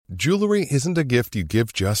Jewelry isn't a gift you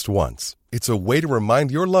give just once. It's a way to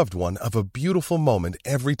remind your loved one of a beautiful moment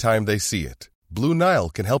every time they see it. Blue Nile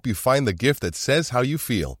can help you find the gift that says how you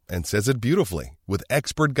feel and says it beautifully, with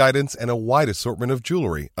expert guidance and a wide assortment of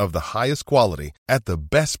jewelry of the highest quality at the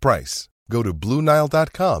best price. Go to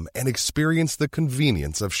BlueNile.com and experience the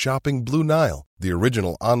convenience of shopping Blue Nile, the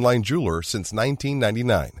original online jeweler since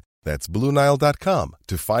 1999. That's BlueNile.com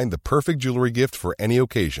to find the perfect jewelry gift for any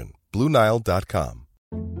occasion. BlueNile.com.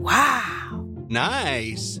 Wow.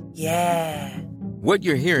 Nice. Yeah. What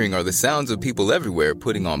you're hearing are the sounds of people everywhere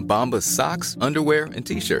putting on Bombas socks, underwear, and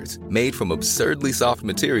T-shirts made from absurdly soft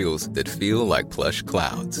materials that feel like plush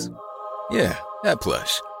clouds. Yeah, that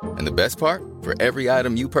plush. And the best part? For every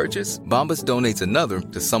item you purchase, Bombas donates another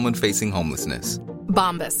to someone facing homelessness.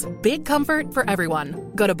 Bombas. Big comfort for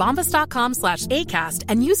everyone. Go to bombas.com/ACAST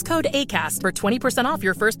and use code ACAST for 20% off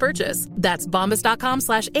your first purchase. That's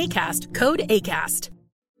bombas.com/ACAST. Code ACAST.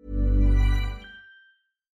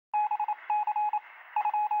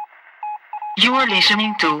 You're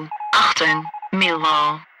listening to Achten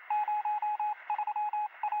Millwall.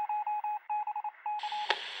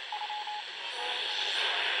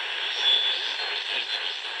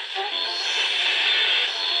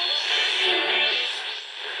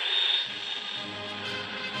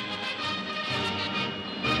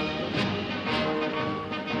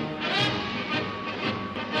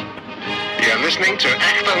 You're listening to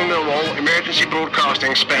Achten Millwall Emergency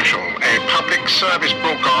Broadcasting Special, a public service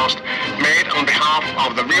broadcast made on behalf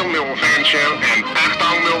of the Real Millwall Fan Show and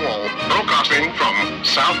Achten Millwall, broadcasting from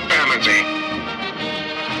South Bermondsey.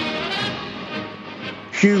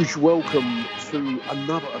 Huge welcome to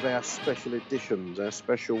another of our special editions, our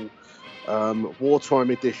special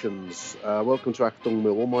wartime editions. Welcome to Achten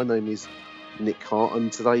Millwall. My name is Nick Hart,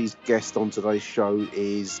 and today's guest on today's show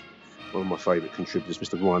is one of my favourite contributors,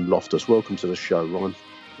 Mr. Ryan Loftus. Welcome to the show, Ryan.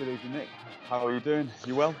 Good evening, Nick. How are you doing?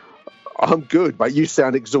 You well? I'm good, mate. You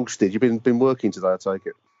sound exhausted. You've been working today, I take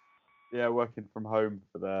it. Yeah, working from home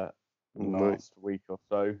for the last week or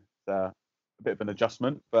so. It's a bit of an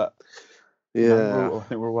adjustment, but yeah, I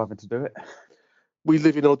think we're all having to do it. We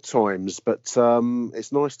live in odd times, but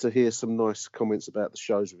it's nice to hear some nice comments about the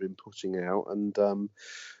shows we've been putting out. And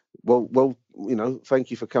well, you know,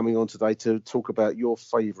 thank you for coming on today to talk about your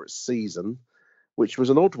favourite season, which was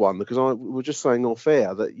an odd one because we were just saying off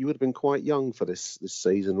air that you would have been quite young for this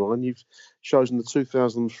season, Ryan. You've chosen the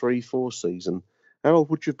 2003-04 season. How old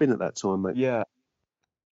would you have been at that time, mate? Yeah.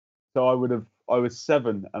 So I was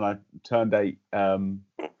 7 and I turned 8 around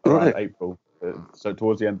April. So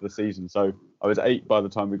towards the end of the season. So I was 8 by the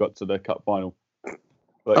time we got to the cup final.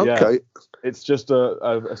 But okay. Yeah, it's just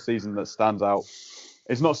a season that stands out.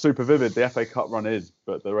 It's not super vivid. The FA Cup run is,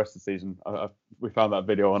 but the rest of the season, we found that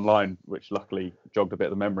video online, which luckily jogged a bit of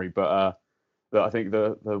the memory. But I think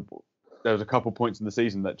there was a couple points in the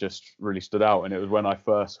season that just really stood out, and it was when I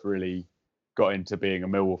first really got into being a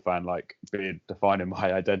Millwall fan, like defining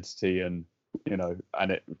my identity, and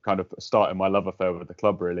and it kind of started my love affair with the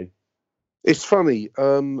club. Really, it's funny.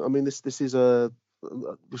 I mean, this is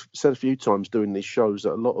we've said a few times doing these shows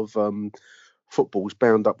that a lot of football's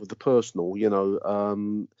bound up with the personal.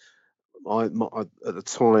 At the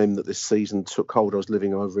time that this season took hold, I was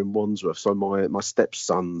living over in Wandsworth. So my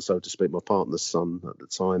stepson, so to speak, my partner's son at the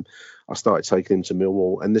time, I started taking him to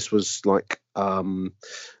Millwall, and this was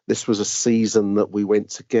a season that we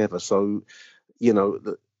went together. So,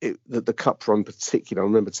 the cup run particular, I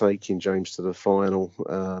remember taking James to the final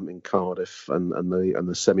in Cardiff and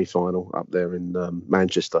the semi-final up there in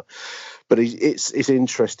Manchester. But it's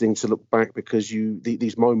interesting to look back because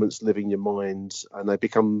these moments live in your mind and they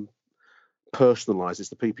become personalised. It's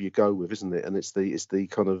the people you go with, isn't it? And it's the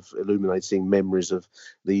kind of illuminating memories of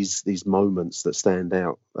these moments that stand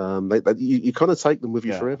out. You kind of take them with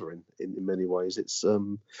you forever in many ways. It's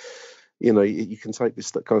you can take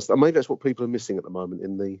this kind of stuff. Maybe that's what people are missing at the moment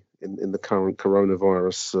in the current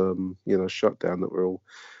coronavirus, shutdown that we're all.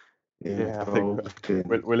 I think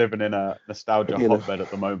we're living in a nostalgia hotbed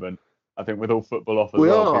at the moment. I think with all football off as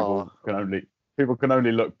people can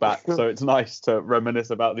only look back. So it's nice to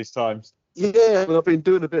reminisce about these times. Yeah, I've been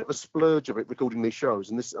doing a bit of a splurge of it, recording these shows,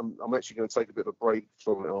 and this I'm actually going to take a bit of a break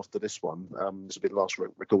from it after this one. This will be the last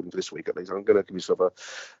recording for this week at least. I'm going to give myself a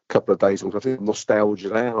couple of days because I think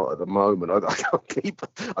nostalgia out at the moment. I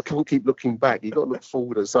can't keep looking back. You've got to look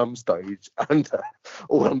forward at some stage, and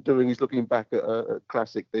all I'm doing is looking back at a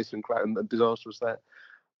classic this and disastrous that.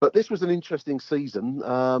 But this was an interesting season.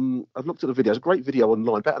 I've looked at the video. It's a great video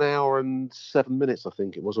online, about an hour and 7 minutes, I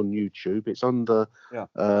think it was, on YouTube. It's under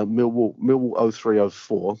Millwall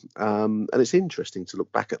 0304. And it's interesting to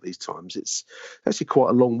look back at these times. It's actually quite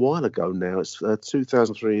a long while ago now. It's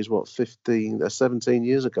 2003 is what, 17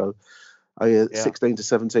 years ago. 16 to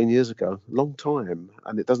 17 years ago. Long time.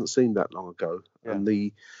 And it doesn't seem that long ago. Yeah. And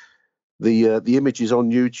the images on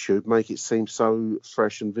YouTube make it seem so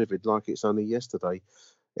fresh and vivid, like it's only yesterday.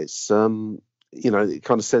 It's it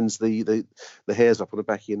kind of sends the hairs up on the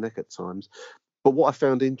back of your neck at times. But what I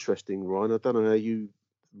found interesting, Ryan, I don't know how you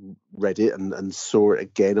read it and saw it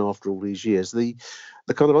again after all these years. The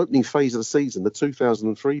kind of opening phase of the season, the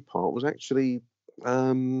 2003 part, was actually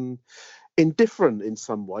indifferent in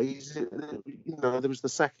some ways. There was the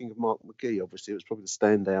sacking of Mark McGee. Obviously, it was probably the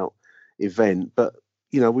standout event, but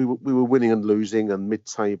we were winning and losing and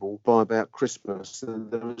mid-table by about Christmas, and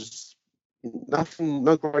there was nothing,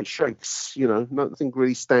 no great shakes, nothing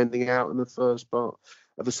really standing out in the first part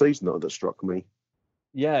of the season that struck me.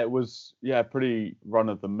 Yeah, it was pretty run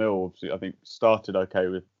of the mill. Obviously, I think started okay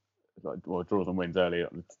with draws and wins early.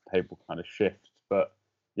 The table kind of shifts, but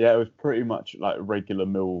it was pretty much like a regular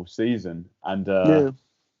Mill season, and there's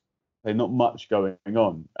not much going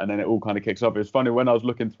on, and then it all kind of kicks off. It was funny when I was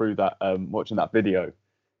looking through that, watching that video,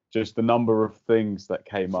 just the number of things that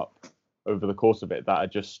came up over the course of it that are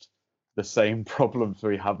just the same problems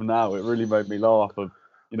we have now. It really made me laugh.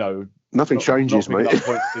 Nothing changes, not mate. Up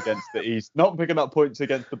points against the East, not picking up points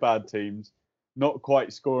against the bad teams, not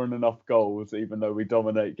quite scoring enough goals, even though we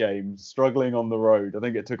dominate games, struggling on the road. I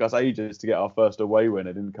think it took us ages to get our first away win.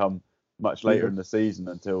 It didn't come much later in the season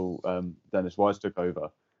until Dennis Wise took over.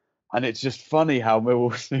 And it's just funny how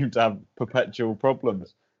Millwall seem to have perpetual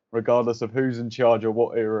problems, regardless of who's in charge or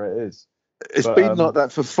what era it is. It's been like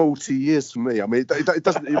that for 40 years for me. I mean, it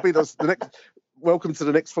doesn't. It'll be the next. Welcome to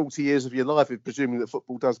the next 40 years of your life, presuming that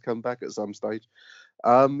football does come back at some stage.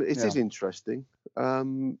 It is interesting.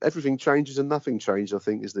 Everything changes and nothing changes, I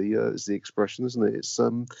think, is the expression, isn't it? It's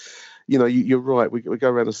you're right. We go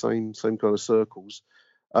around the same kind of circles.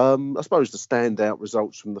 I suppose the standout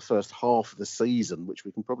results from the first half of the season, which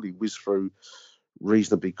we can probably whiz through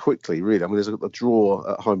reasonably quickly, really. I mean, there's a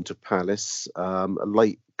draw at home to Palace, a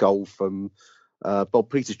late goal from Bob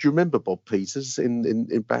Peters. Do you remember Bob Peters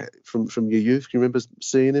in back from your youth? Can you remember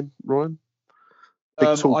seeing him, Ryan?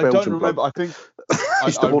 I don't remember. I think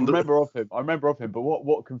I remember of him. I remember of him. But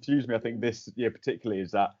what confused me, I think, this year particularly,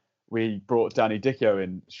 is that we brought Danny Dichio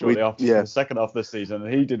in shortly after the second half of the season,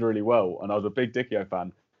 and he did really well. And I was a big Dichio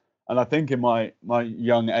fan. And I think in my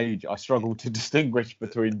young age, I struggled to distinguish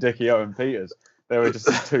between Dichio and Peters. They were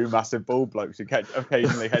just two massive ball blokes who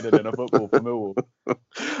occasionally headed in a football for Millwall.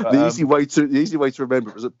 The easy way to remember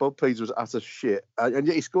it was that Bob Peters was utter shit, and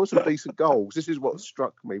yet he scored some decent goals. This is what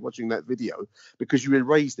struck me watching that video, because you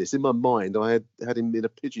erased this in my mind. I had him in a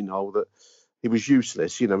pigeonhole that he was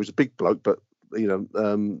useless. He was a big bloke, but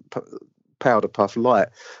powder puff light.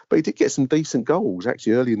 But he did get some decent goals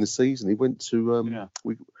actually early in the season. He went to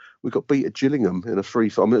we got beat at Gillingham in a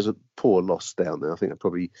free. I mean, it was a poor loss down there. I think I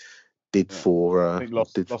probably did for. I think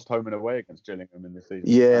lost home and away against Gillingham in the season.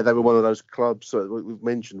 Yeah, they were one of those clubs. So we've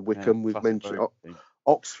mentioned Wickham. We've mentioned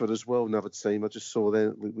Oxford as well, another team. I just saw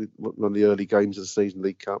them. One of the early games of the season,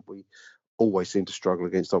 League Cup. We always seem to struggle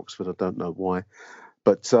against Oxford. I don't know why.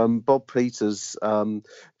 But Bob Peters,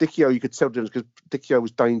 Dichio, you could tell the difference because Dichio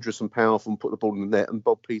was dangerous and powerful and put the ball in the net, and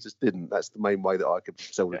Bob Peters didn't. That's the main way that I could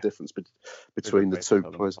tell the difference between the two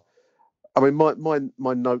players. I mean,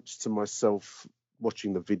 my notes to myself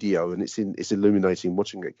watching the video, and it's illuminating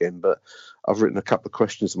watching it again, but I've written a couple of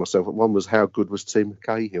questions to myself. One was, how good was Tim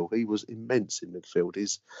Cahill? He was immense in midfield.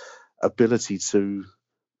 His ability to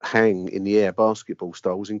hang in the air basketball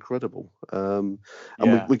style was incredible, and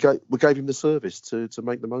we gave him the service to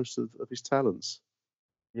make the most of his talents.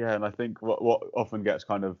 Yeah, and I think what often gets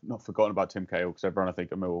kind of not forgotten about Tim Cahill, because everyone I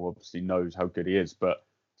think at Millwall obviously knows how good he is, but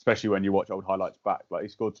especially when you watch old highlights back, like he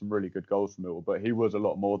scored some really good goals for Millwall, but he was a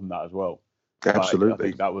lot more than that as well. Absolutely. I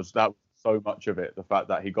think that was so much of it, the fact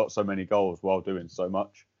that he got so many goals while doing so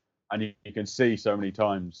much, and you can see so many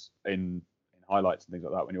times in highlights and things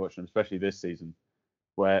like that when you're watching him, especially this season,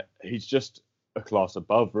 where he's just a class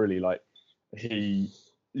above, really. Like you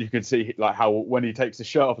can see like how when he takes the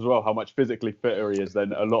shirt off as well, how much physically fitter he is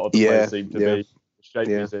than a lot of the players seem to be. The shape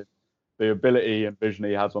he's in, the ability and vision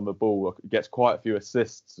he has on the ball, gets quite a few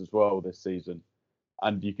assists as well this season,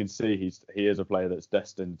 and you can see he is a player that's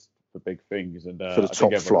destined for big things, and for the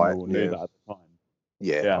top flight. Knew that at the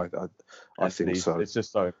time. I think so. It's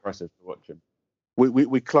just so impressive to watch him.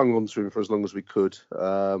 we clung on to him for as long as we could,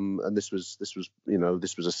 and this was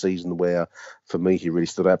a season where, for me, he really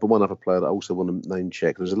stood out. But one other player that I also want to name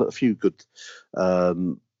check. There's a few good,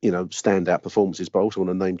 standout performances, but I also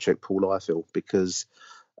want to name check Paul Ifill, because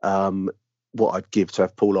what I'd give to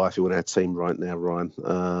have Paul Ifill in our team right now,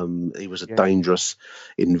 Ryan. He was a dangerous,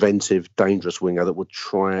 inventive, dangerous winger that would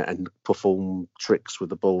try and perform tricks with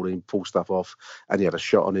the ball and pull stuff off, and he had a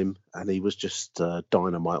shot on him, and he was just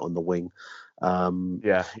dynamite on the wing. He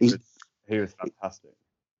was fantastic.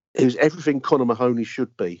 He was everything Conor Mahoney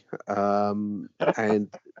should be, and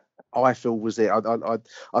Ifill was it.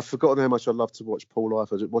 I've forgotten how much I love to watch Paul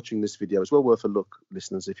Ifill. Watching this video, it's well worth a look,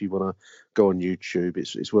 listeners. If you want to go on YouTube,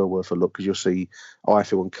 it's well worth a look, because you'll see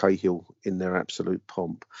Ifill and Cahill in their absolute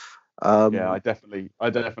pomp. I definitely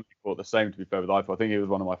thought the same, to be fair, with Ifill. I think he was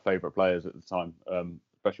one of my favourite players at the time,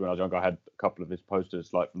 especially when I was younger. I had a couple of his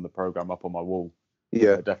posters like from the programme up on my wall.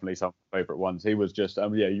 Yeah, definitely some of my favourite ones. He was just,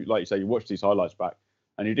 like you say, you watch these highlights back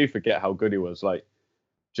and you do forget how good he was. Like,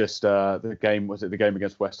 just the game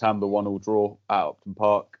against West Ham, the 1-1 draw at Upton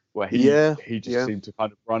Park, where he just seemed to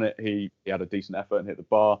kind of run it. He had a decent effort and hit the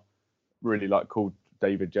bar. Really called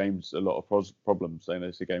David James a lot of problems, saying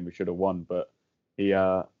it's a game we should have won. But he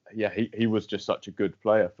was just such a good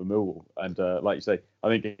player for Millwall. And like you say, I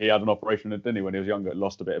think he had an operation, didn't he, when he was younger,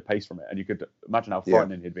 lost a bit of pace from it. And you could imagine how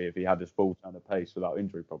frightening he'd be if he had this full turn of pace without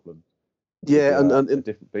injury problems. Yeah, and a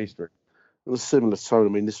different beast. It was a similar tone. I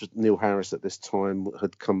mean, this was Neil Harris at this time,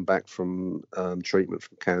 had come back from treatment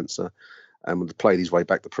from cancer and had played his way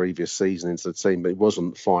back the previous season into the team, but he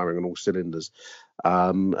wasn't firing on all cylinders.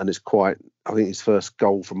 And it's I think his first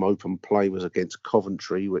goal from open play was against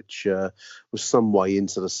Coventry, which was some way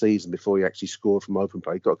into the season before he actually scored from open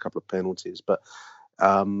play. He got a couple of penalties, but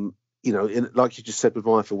like you just said with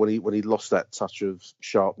Ifill, when he lost that touch of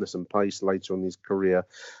sharpness and pace later on in his career,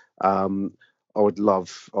 I would love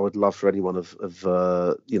for anyone of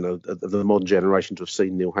the modern generation to have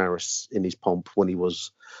seen Neil Harris in his pomp when he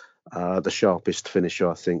was the sharpest finisher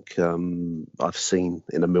I think I've seen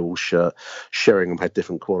in a Millwall shirt. Sheringham had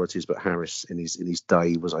different qualities, but Harris in his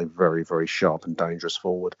day was a very, very sharp and dangerous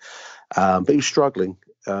forward. But he was struggling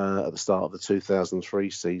at the start of the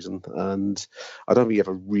 2003 season, and I don't think he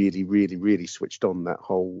ever really, really, really switched on that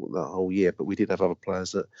whole year. But we did have other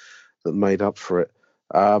players that made up for it.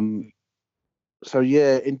 So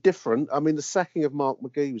yeah, indifferent. I mean, the sacking of Mark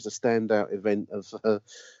McGee was a standout event of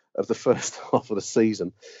the first half of the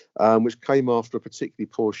season, which came after a particularly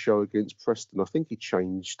poor show against Preston. I think he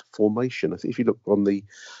changed formation. I think if you look on the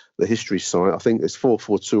history site, I think it's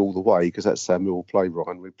 4-4-2 all the way, because that's how Millwall play,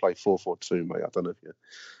 Ryan. We play 4-4-2, mate. I don't know if you're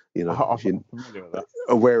familiar with that.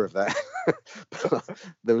 Aware of that. But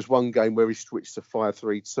there was one game where he switched to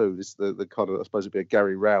 5-3-2. This the kind of, I suppose it'd be a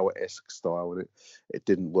Gary Rowett-esque style, and it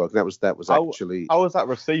didn't work. That was actually. How was that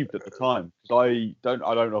received at the time? Because I don't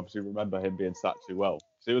obviously remember him being sacked too well.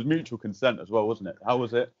 So it was mutual consent as well, wasn't it? How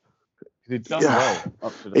was it? Because he'd done well.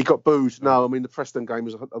 He got booed. No, I mean the Preston game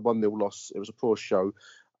was a 1-0 loss. It was a poor show.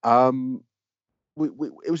 It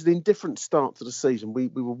was an indifferent start to the season. We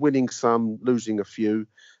were winning some, losing a few,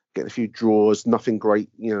 getting a few draws, nothing great,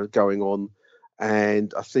 going on.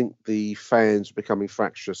 And I think the fans were becoming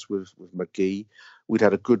fractious with McGee. We'd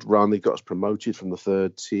had a good run. He got us promoted from the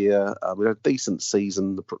third tier. We had a decent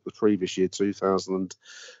season the previous year,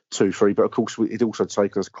 2002-03. But of course, it also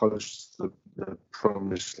taken us close to the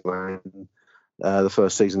promised land. The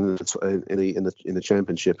first season in the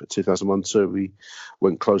Championship at 2001-2, we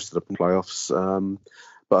went close to the playoffs.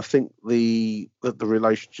 But I think the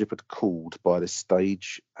relationship had cooled by this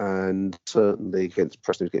stage, and certainly against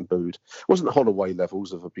Preston, he was getting booed. It wasn't Holloway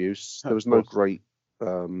levels of abuse. There was no great.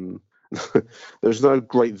 There was no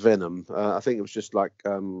great venom. I think it was just like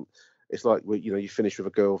it's like you finish with a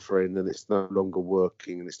girlfriend and it's no longer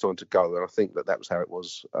working and it's time to go. And I think that was how it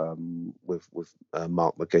was with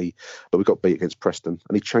Mark McGee. But we got beat against Preston,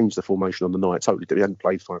 and he changed the formation on the night. Totally, he hadn't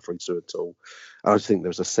played 5-3-2 at all. I just think there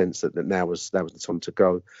was a sense that now was the time to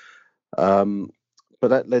go. But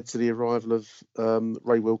that led to the arrival of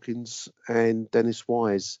Ray Wilkins and Dennis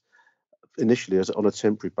Wise. Initially as on a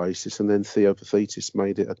temporary basis, and then Theo Paphitis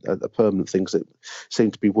made it a permanent thing, because it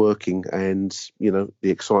seemed to be working, and the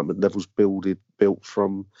excitement levels built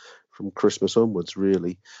from Christmas onwards,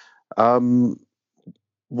 really.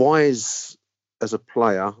 Wise as a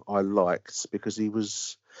player I liked, because he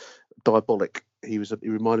was diabolic. He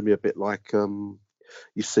reminded me a bit like you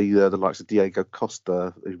see the likes of Diego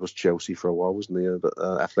Costa, who was Chelsea for a while, wasn't he? But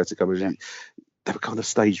Atletico. Yeah. They were kind of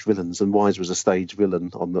stage villains, and Wise was a stage villain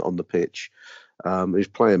on the pitch. He's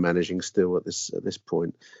player managing still at this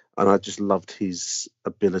point, and I just loved his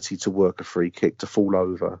ability to work a free kick, to fall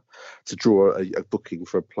over, to draw a booking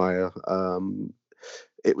for a player.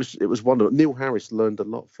 It was wonderful. Neil Harris learned a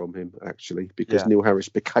lot from him, actually, because Neil Harris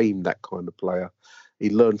became that kind of player. He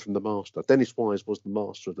learned from the master. Dennis Wise was the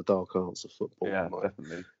master of the dark arts of football. Yeah,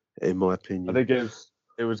 definitely. In my opinion, I think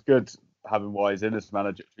it was good having Wise in as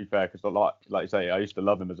manager. To be fair, because like you say, I used to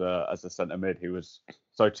love him as a centre mid. He was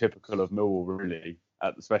so typical of Millwall, really,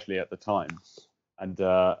 especially at the time. And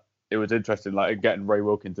it was interesting, like getting Ray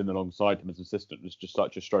Wilkins in alongside him as assistant was just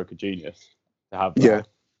such a stroke of genius to have.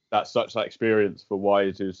 That experience for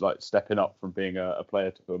Wise, who's like stepping up from being a player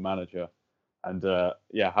to a manager, and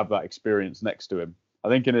have that experience next to him. I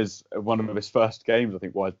think in one of his first games, I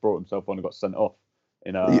think Wise brought himself on and got sent off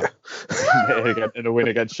in a win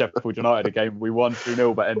against Sheffield United, a game we won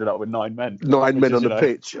 2-0 but ended up with 9 men. 9 men on the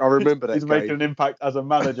pitch. I remember that. He's making an impact as a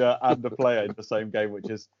manager and a player in the same game, which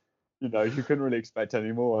is, you couldn't really expect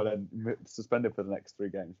any more, and then suspended for the next 3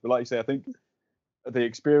 games. But like you say, I think the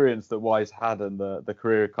experience that Wise had and the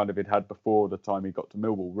career kind of he'd had before the time he got to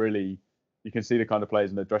Millwall, really, you can see the kind of players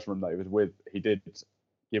in the dressing room that he was with. He did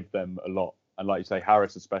give them a lot. And like you say,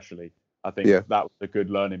 Harris especially, I think that was a good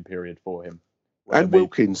learning period for him. And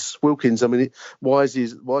Wilkins. I mean, Wise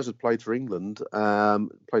had played for England,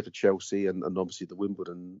 played for Chelsea, and obviously the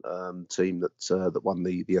Wimbledon team that won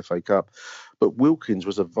the FA Cup. But Wilkins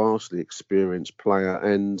was a vastly experienced player,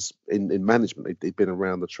 and in management, he'd been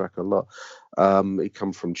around the track a lot. He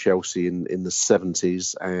come from Chelsea in the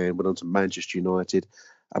 70s and went on to Manchester United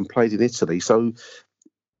and played in Italy. So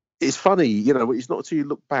it's funny, it's not until you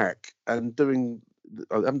look back and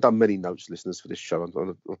I haven't done many notes, listeners, for this show.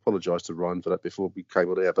 I apologise to Ryan for that before we came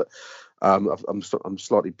on air, but I'm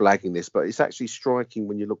slightly blagging this. But it's actually striking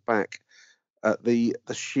when you look back at the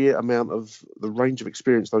sheer amount of the range of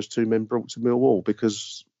experience those 2 men brought to Millwall,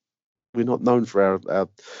 because we're not known for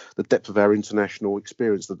the depth of our international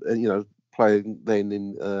experience. That playing then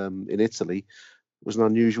in Italy was an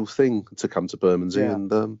unusual thing to come to Bermondsey,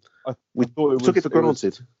 and we took it for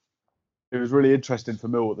granted. It was really interesting for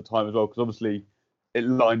Millwall at the time as well, because obviously it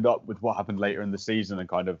lined up with what happened later in the season and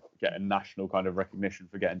kind of getting national kind of recognition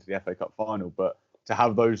for getting to the FA Cup final. But to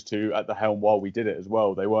have those 2 at the helm while we did it as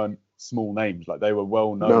well, they weren't small names. Like, they were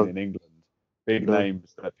well known in England, big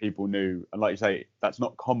names that people knew. And like you say, that's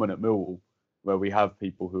not common at Millwall, where we have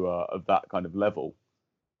people who are of that kind of level.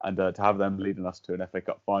 And to have them leading us to an FA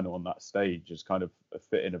Cup final on that stage is kind of a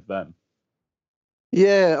fitting of them.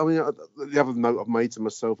 Yeah, I mean, the other note I've made to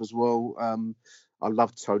myself as well, I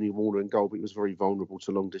loved Tony Warner in goal, but he was very vulnerable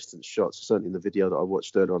to long-distance shots. Certainly in the video that I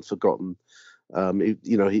watched earlier, I'd forgotten.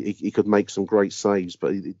 He could make some great saves,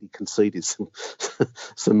 but he conceded some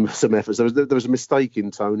efforts. There was a mistake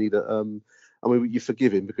in Tony that, you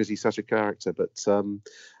forgive him because he's such a character. But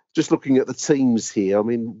just looking at the teams here, I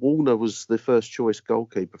mean, Warner was the first choice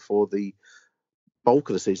goalkeeper for the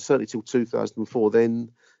bulk of the season, certainly till 2004.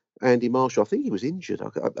 Then Andy Marshall, I think he was injured.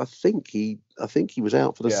 I think he was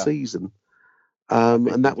out for the season.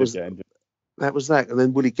 And that was that. And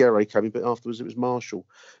then Willie Guerre came in, but afterwards it was Marshall,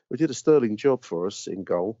 who did a sterling job for us in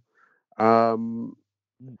goal.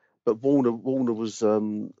 But Warner was,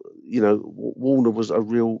 Warner was a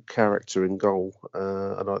real character in goal,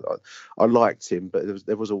 and I liked him. But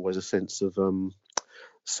there was always a sense of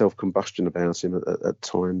self-combustion about him at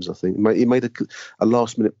times. I think he made a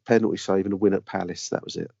last-minute penalty save and a win at Palace. That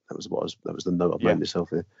was it. That was the note I made myself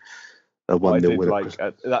here. A 1-0 win. Like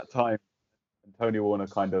at that time, Tony Warner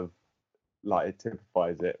kind of it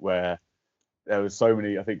typifies it, where there was so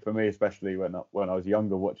many. I think for me, especially when I was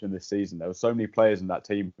younger watching this season, there were so many players in that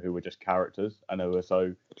team who were just characters, and they were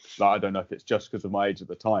so I don't know if it's just because of my age at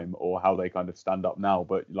the time or how they kind of stand up now,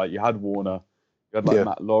 but you had Warner, you had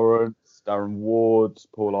Matt Lawrence, Darren Ward,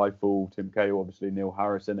 Paul Eiffel, Tim Cahill, obviously Neil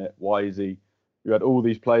Harris in it, Wisey. You had all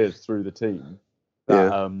these players through the team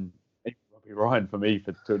that Robbie Ryan for me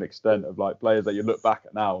to an extent of players that you look back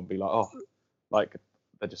at now and be like, oh.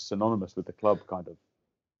 They're just synonymous with the club, kind of.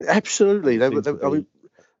 Absolutely.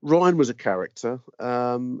 Ryan was a character,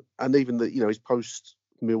 and even his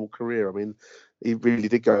post-Millwall career. I mean, he really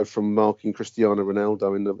did go from marking Cristiano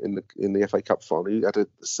Ronaldo in the FA Cup final. He had a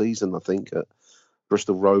season, I think, at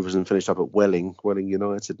Bristol Rovers and finished up at Welling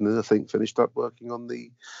United, and then I think finished up working on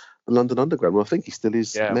the London Underground. Well, I think he still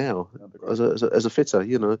is now as a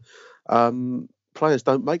fitter. Players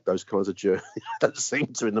don't make those kinds of journeys. Don't seem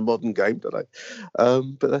to in the modern game, do they?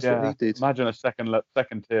 But that's what he did. Imagine a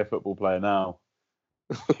second tier football player now.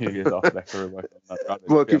 Years after their career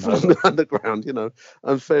working for the Underground,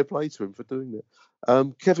 and fair play to him for doing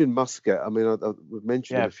it. Kevin Muscat, I mean, we've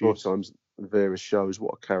mentioned him a few times. various shows.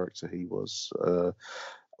 What a character he was.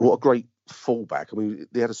 What a great fullback. I mean,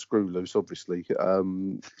 they had a screw loose, obviously.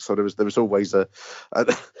 So there was always a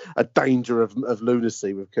danger of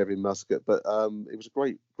lunacy with Kevin Muscat. But it was a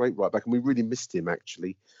great right back, and we really missed him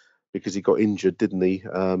actually, because he got injured, didn't he,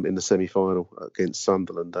 in the semi-final against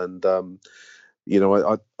Sunderland. And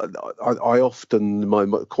I often in my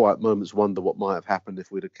quiet moments wonder what might have happened if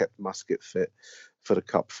we'd have kept Muscat fit for the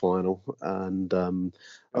cup final. And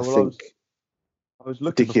I think. I was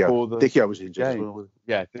looking before the Dicchio was injured as game. well.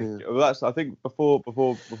 Yeah, Well, that's. I think before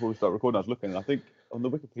we start recording, I was looking. I think on the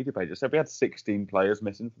Wikipedia page it said we had 16 players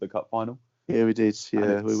missing for the cup final. Yeah, we did.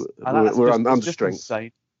 Yeah, we're under strength.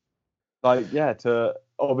 Insane. Like, to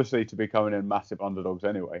be coming in massive underdogs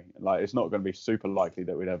anyway. Like, it's not going to be super likely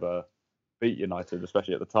that we'd ever beat United,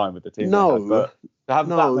 especially at the time with the team. No, but to have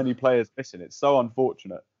that many players missing, it's so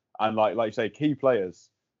unfortunate. And like you say, key players.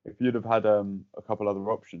 If you'd have had a couple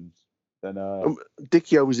other options. Then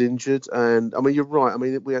Dicchio was injured, and I mean you're right. I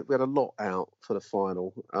mean we had a lot out for the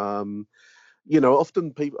final. Often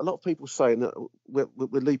a lot of people saying that we're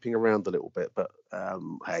leaping around a little bit, but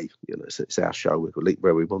hey, it's our show. We can leap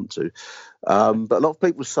where we want to. But a lot of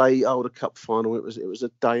people say, oh, the cup final, it was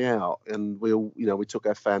a day out, and we all, we took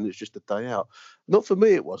our family. It's just a day out. Not for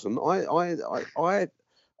me, it wasn't. I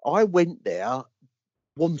went there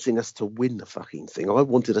wanting us to win the fucking thing. I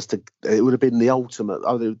wanted us to. It would have been the ultimate.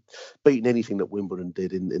 I would have beaten anything that Wimbledon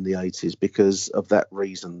did in the 80s because of that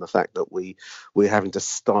reason. The fact that we're having to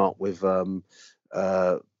start with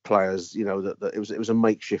players. That it was a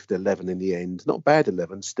makeshift 11 in the end. Not bad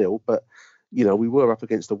 11 still, but we were up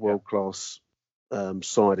against a world class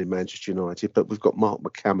side in Manchester United. But we've got Mark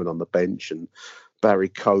McCammon on the bench and Barry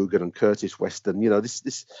Cogan and Curtis Weston.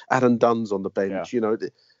 This Adam Dunn's on the bench. Yeah.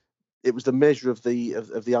 It was the measure of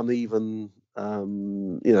the uneven.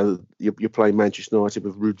 You're playing Manchester United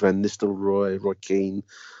with Ruud van Nistelrooy, Roy Keane,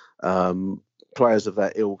 players of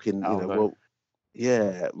that ilk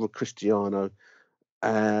Cristiano,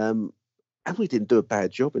 and we didn't do a bad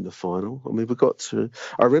job in the final. I mean, we got to.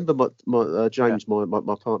 I remember my James,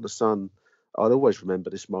 my partner's son. I'd always remember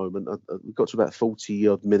this moment. We got to about 40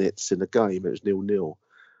 odd minutes in the game. It was 0-0.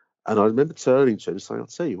 And I remember turning to him and saying, I'll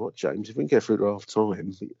tell you what, James, if we can get through to half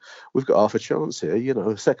time, we've got half a chance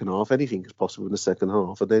here. Second half, anything is possible in the second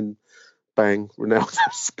half. And then, bang, Ronaldo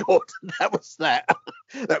scored. And that was that.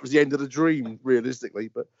 That was the end of the dream,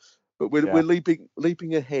 realistically. But we're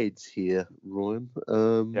leaping ahead here, Ryan.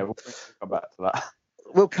 We'll come back to that.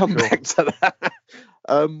 We'll come back to that.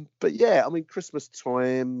 But yeah, I mean, Christmas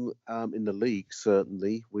time in the league,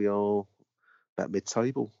 certainly, we are about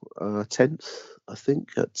mid-table, 10th, I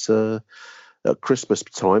think, at Christmas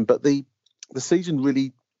time. But the season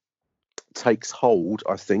really takes hold,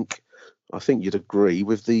 I think you'd agree,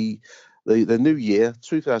 with the new year,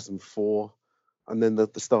 2004, and then the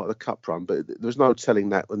start of the cup run. But there was no telling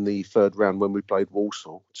that in the third round when we played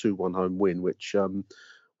Walsall, 2-1 home win, which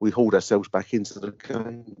we hauled ourselves back into the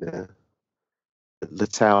game there.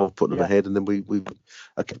 Littau putting them ahead, and then we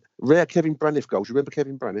rare Kevin Braniff goals. You remember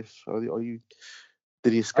Kevin Braniff?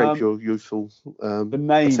 Did he escape your youthful the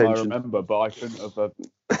name attention? I remember, but I couldn't have told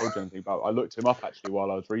you anything about it. I looked him up actually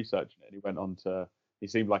while I was researching it, and he went on to. He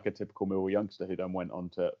seemed like a typical Millwall youngster who then went on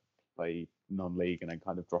to play non-league and then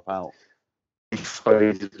kind of drop out. He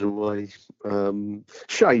faded away.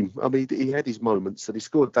 Shame. I mean, he had his moments, and he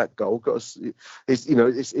scored that goal. Got us. It's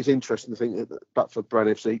interesting to think that, but for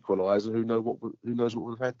Braniff's equaliser, who knows what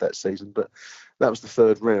we've had that season. But that was the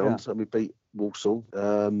third round, and we beat Walsall.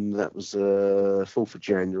 That was 4th of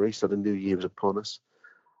January, so the new year was upon us.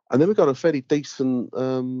 And then we got a fairly decent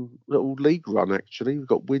little league run. Actually, we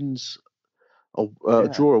got wins, a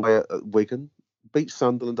draw away at Wigan, beat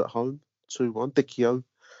Sunderland at home 2-1. Dicchio.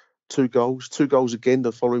 2 goals again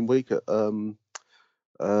the following week at was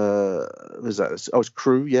that? Oh, it's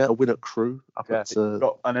Crewe, a win at Crewe.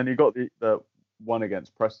 And then he got the one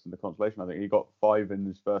against Preston, the consolation. I think he got 5 in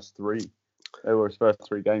his first 3. They were his first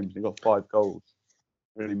 3 games. He got 5 goals.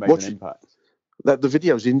 Really made an impact. The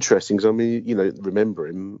video's interesting because I mean, remember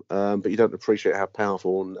him, but you don't appreciate how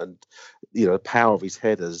powerful and the power of his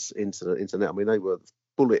headers into the net. I mean, they were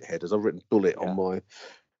bullet headers. I've written bullet on my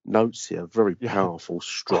notes here. Very powerful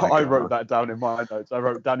striker. I wrote that down in my notes. I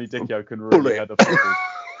wrote Danny Dicchio can really head a football.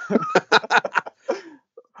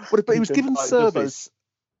 But he was given service.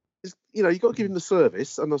 You got to give him the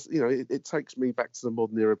service, and it takes me back to the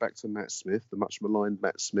modern era, back to Matt Smith, the much maligned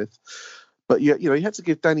Matt Smith. But you had to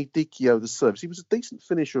give Danny Dicchio the service. He was a decent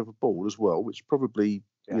finisher of a ball as well, which probably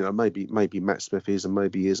maybe Matt Smith is and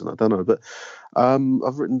maybe isn't. I don't know. But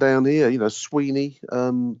I've written down here, Sweeney,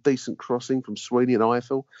 decent crossing from Sweeney and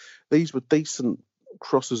Eiffel. These were decent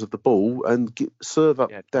crosses of the ball and serve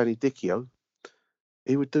up Danny Dichio,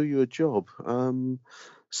 he would do you a job.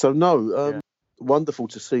 Wonderful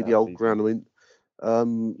to see the old ground. I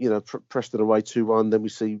mean, Preston away 2-1. Then we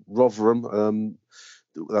see Rotherham.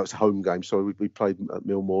 That was a home game. So we played at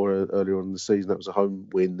Millmoor earlier on in the season. That was a home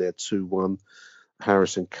win there, 2-1.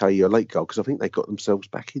 Harrison Kay, a late goal, because I think they got themselves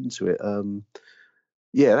back into it.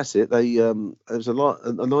 That's it. There was a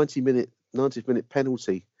 90th minute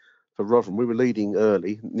penalty for Rotherham. We were leading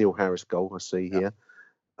early. Neil Harris goal, I see here.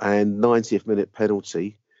 And 90th minute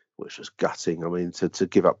penalty, which was gutting. I mean, to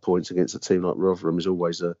give up points against a team like Rotherham is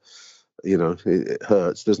always it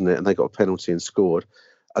hurts, doesn't it? And they got a penalty and scored.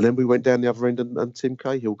 And then we went down the other end, and Tim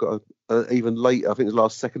Cahill got even later, I think it was the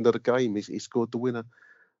last second of the game, he scored the winner.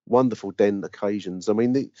 Wonderful den occasions. I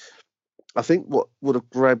mean, I think what would have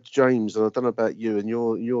grabbed James, and I don't know about you and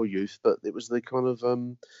your youth, but it was the kind of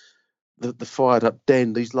the fired up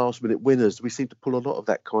den, these last minute winners. We seemed to pull a lot of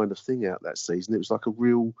that kind of thing out that season. It was like a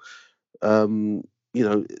real,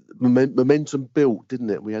 momentum built, didn't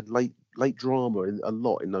it? We had late drama a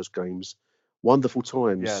lot in those games. Wonderful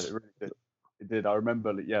times. Yeah, it really did. It did. I remember,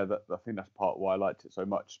 I think that's part why I liked it so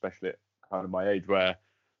much, especially at kind of my age, where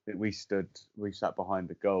we sat behind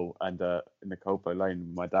the goal and in the Colpo Lane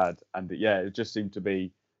with my dad, and it just seemed to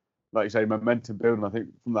be, like you say, momentum building. I think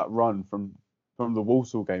from that run from the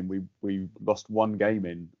Walsall game, we lost one game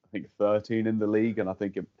in, I think 13 in the league, and I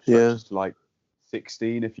think it stretches to like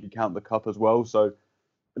 16 if you count the cup as well. So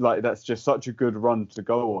that's just such a good run to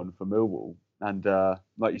go on for Millwall. And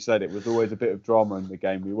like you said, it was always a bit of drama in the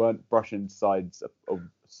game. We weren't brushing sides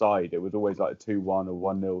aside. It was always like a 2-1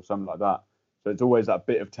 or 1-0, something like that. So it's always that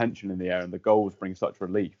bit of tension in the air, and the goals bring such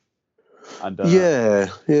relief. And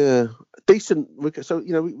decent. So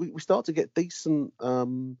we start to get decent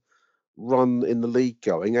run in the league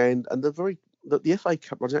going, and the FA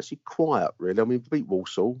Cup run is actually quiet, really. I mean, we beat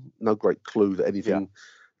Walsall, no great clue that anything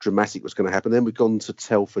dramatic was going to happen. Then we've gone to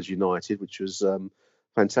Telford United, which was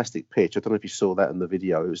fantastic pitch. I don't know if you saw that in the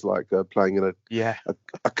video. It was like playing in a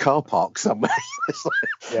car park somewhere. It's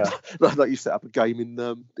like you set up a game in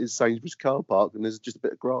Sainsbury's car park, and there's just a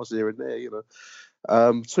bit of grass here and there.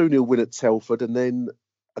 2-0 win at Telford, and then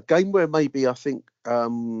a game where maybe I think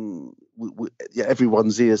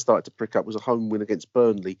everyone's ears started to prick up was a home win against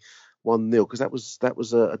Burnley, 1-0, because that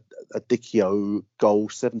was a Dichio goal,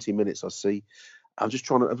 70 minutes. I see. I'm just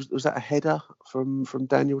trying to. Was that a header from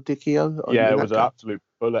Daniel Dichio? Yeah, it was an absolute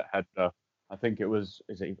bullet header. I think it was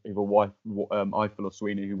either Eiffel or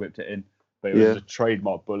Sweeney who whipped it in, but it was a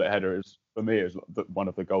trademark bullet header. For me, it was one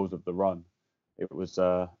of the goals of the run. It was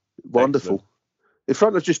wonderful. Excellent. In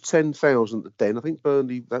front of just 10,000 at the Den. I think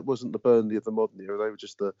Burnley, that wasn't the Burnley of the modern era. They were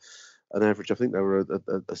just an average. I think they were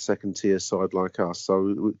a second tier side like us.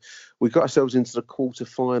 So we got ourselves into the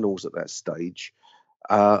quarterfinals at that stage.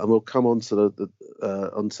 And we'll come on to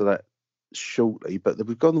onto that shortly. But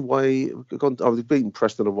we've gone away. We've beaten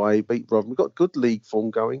Preston away, beat Rotherham. We've got good league form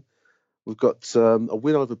going. We've got a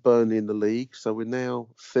win over Burnley in the league, so we're now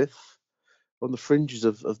 5th on the fringes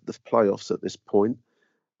of the playoffs at this point.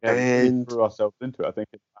 Yeah, and we threw ourselves into it. I think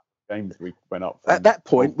in games we went up. At that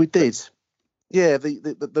point, we did. Yeah,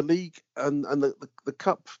 the league and the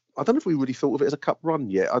cup. I don't know if we really thought of it as a cup run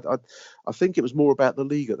yet. I think it was more about the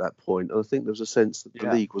league at that point, and I think there was a sense that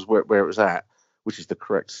the league was where it was at, which is the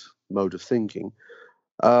correct mode of thinking.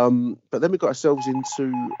 But then we got ourselves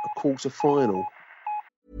into a quarter final.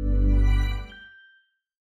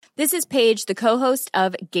 This is Paige, the co-host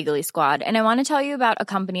of Giggly Squad, and I want to tell you about a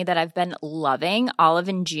company that I've been loving, Olive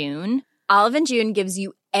 & June. Olive & June gives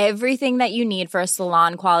you everything that you need for a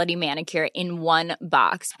salon-quality manicure in one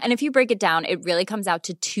box. And if you break it down, it really comes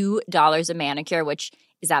out to $2 a manicure, which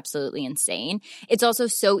is absolutely insane. It's also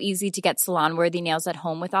so easy to get salon-worthy nails at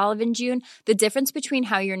home with Olive & June. The difference between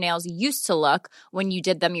how your nails used to look when you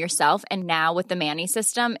did them yourself and now with the Mani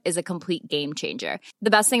system is a complete game changer.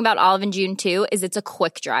 The best thing about Olive & June, too, is it's a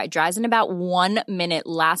quick dry. Dries in about 1 minute,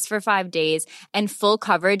 lasts for 5 days, and full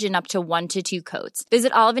coverage in up to 1 to 2 coats.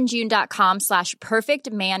 Visit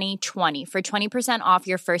oliveandjune.com/perfectmani20 for 20% off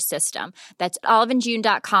your first system. That's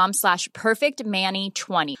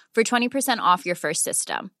oliveandjune.com/perfectmani20 for 20% off your first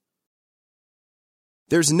system.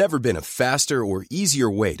 There's never been a faster or easier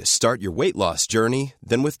way to start your weight loss journey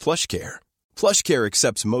than with PlushCare. PlushCare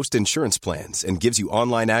accepts most insurance plans and gives you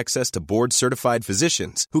online access to board-certified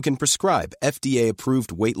physicians who can prescribe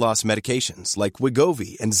FDA-approved weight loss medications like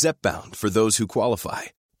Wegovy and Zepbound for those who qualify.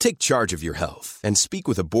 Take charge of your health and speak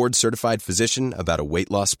with a board-certified physician about a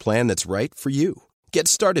weight loss plan that's right for you. Get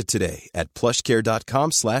started today at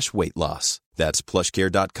plushcare.com/weight loss. That's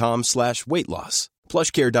plushcare.com/weight loss.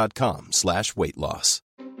 plushcare.com/weight loss.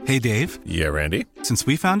 Hey, Dave. Yeah, Randy. Since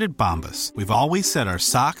we founded Bombas, we've always said our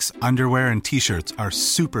socks, underwear, and T-shirts are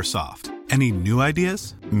super soft. Any new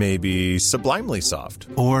ideas? Maybe sublimely soft.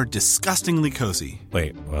 Or disgustingly cozy.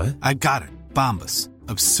 Wait, what? I got it. Bombas.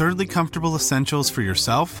 Absurdly comfortable essentials for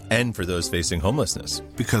yourself and for those facing homelessness.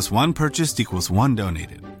 Because one purchased equals one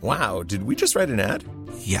donated. Wow, did we just write an ad?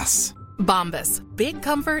 Yes. Bombas. Big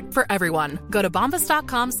comfort for everyone. Go to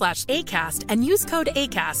bombas.com/ACAST and use code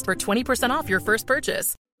ACAST for 20% off your first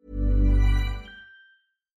purchase.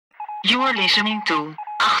 You're listening to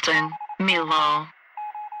Achten Millwall.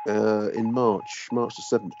 In March the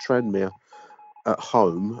 7th, Tranmere at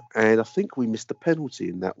home, and I think we missed a penalty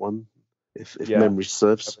in that one, if memory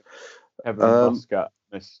serves. Evan Muscat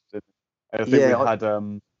missed it. I think we had...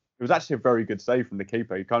 it was actually a very good save from the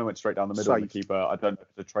keeper. He kind of went straight down the middle of the keeper. I don't know if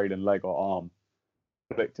it's a trailing leg or arm.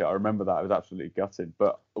 Flicked it. I remember that. I was absolutely gutted.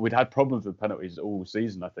 But we'd had problems with penalties all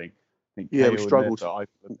season, I think. We struggled.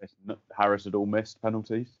 Harris had all missed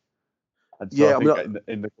penalties. And so I think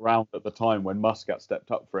in the ground at the time when Muscat stepped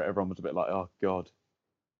up for it, everyone was a bit like, oh, God.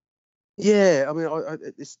 Yeah, I mean,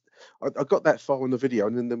 I got that far in the video,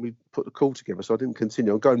 and then we put the call together, so I didn't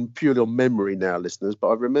continue. I'm going purely on memory now, listeners, but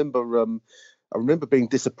I remember being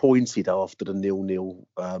disappointed after the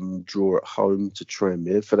 0-0 draw at home to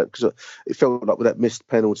Tranmere for that, because it felt like with that missed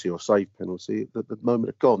penalty or save penalty, the moment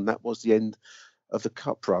had gone. That was the end of the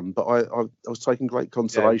cup run. But I was taking great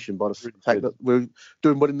consolation by the fact that we're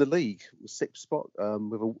doing well in the league, 6th spot,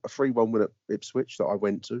 with a 3-1 win at Ipswich that I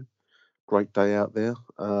went to. Great day out there.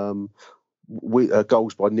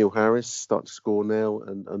 Goals by Neil Harris, starting to score now,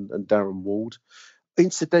 and Darren Ward.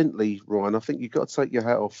 Incidentally, Ryan, I think you've got to take your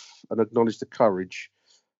hat off and acknowledge the courage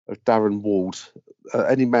of Darren Ward.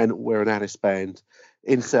 Any man that wear an Alice band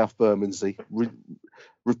in South Bermondsey,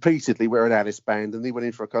 repeatedly wear an Alice band, and he went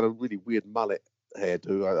in for a kind of really weird mullet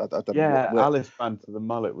hairdo. I don't know Alice band to the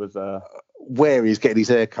mullet was where he's getting his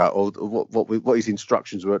hair cut, or what his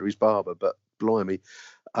instructions were to his barber. But blimey,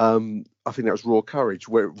 I think that was raw courage.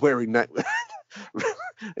 Wearing that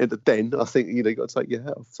in the den, I think you've got to take your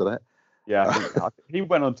hat off to that. Yeah, I think he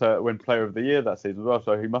went on to win Player of the Year that season as well,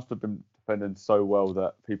 so he must have been defending so well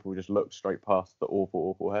that people just looked straight past the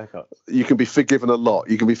awful haircuts. You can be forgiven a lot.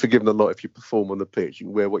 You can be forgiven a lot if you perform on the pitch. You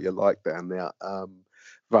can wear what you like down there.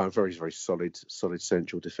 Very, very solid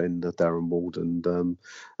central defender, Darren Ward, and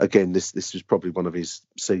again, this was probably one of his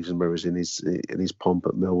season mirrors in his pomp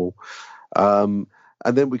at Millwall. And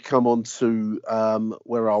then we come on to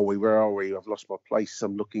where are we? I've lost my place.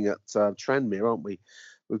 I'm looking at Tranmere, aren't we?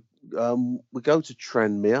 We go to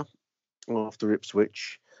Tranmere after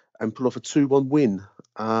Ipswich and pull off a 2-1 win.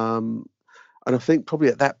 And I think probably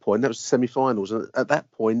at that point, that was the semi-finals. And at that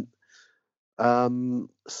point,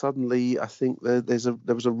 suddenly I think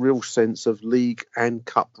there was a real sense of league and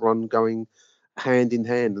cup run going hand in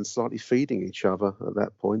hand and slightly feeding each other at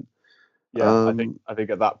that point. Yeah, I think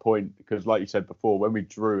at that point, because like you said before, when we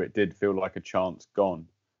drew, it did feel like a chance gone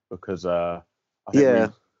because I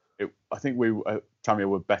think Tranmere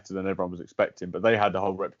were better than everyone was expecting, but they had the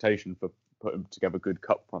whole reputation for putting together good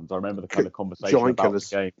cup runs. I remember the kind of conversation about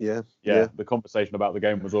the game. Yeah, the conversation about the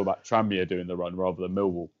game was all about Tranmere doing the run rather than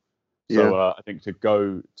Millwall. So I think to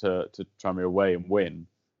go to Tranmere away and win,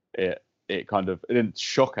 it didn't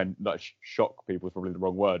shock people is probably the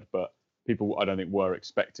wrong word, but people I don't think were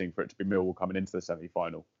expecting for it to be Millwall coming into the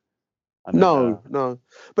semi-final. No.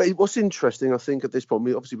 But what's interesting, I think, at this point,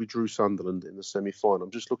 we drew Sunderland in the semi-final.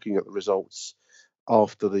 I'm just looking at the results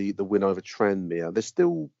after the win over Tranmere. There's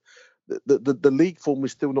still the league form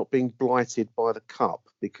is still not being blighted by the cup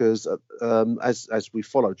because as we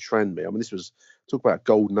followed Tranmere, I mean, this was talk about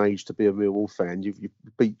golden age to be a Millwall fan. You've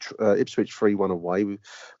beat Ipswich 3-1 away. We've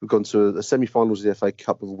gone to the semi-finals of the FA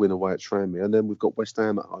Cup with a win away at Tranmere, and then we've got West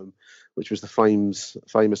Ham at home, which was the famous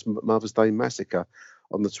Mother's Day massacre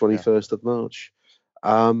on the 21st of March.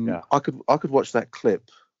 I could watch that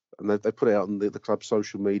clip, and they put it out on the club's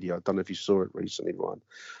social media. I don't know if you saw it recently, Ryan.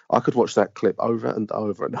 I could watch that clip over and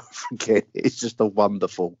over and over again. It's just a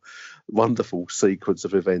wonderful, wonderful sequence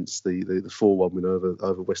of events. The 4-1 win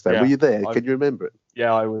over West Ham. Were you there? Can you remember it?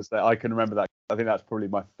 Yeah, I was there. I can remember that. I think that's probably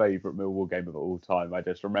my favourite Millwall game of all time. I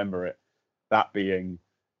just remember it. That being,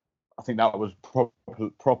 I think that was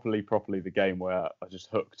properly the game where I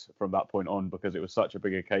just hooked from that point on because it was such a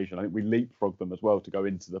big occasion. I think we leapfrogged them as well to go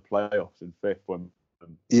into the playoffs in 5th when.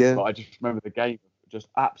 But I just remember the game just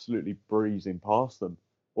absolutely breezing past them.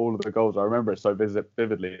 All of the goals, I remember it so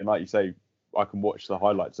vividly. And like you say, I can watch the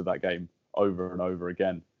highlights of that game over and over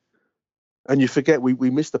again. And you forget we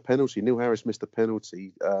missed a penalty. Neil Harris missed a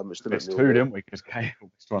penalty. Missed 2, didn't we? Because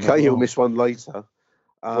Cahill missed one later.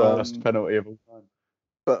 Worst penalty of all time.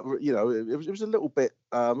 But it was a little bit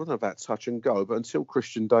I don't know about touch and go, but until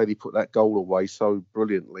Christian Daly put that goal away so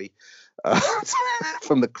brilliantly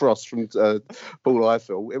from the cross from Paul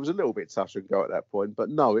Eiffel, it was a little bit touch and go at that point. But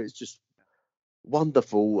no, it's just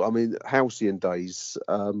wonderful. I mean, halcyon days.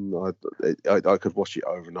 I could watch it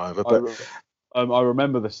over and over. But I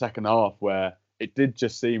remember the second half where it did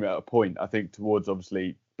just seem at a point, I think, towards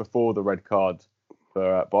obviously before the red card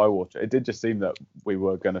for Bywater, it did just seem that we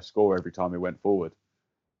were going to score every time we went forward.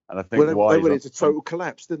 And I think they went into total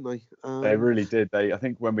collapse, didn't they? They really did. I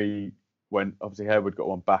think when obviously Harewood got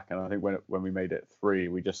one back, and I think when we made it 3,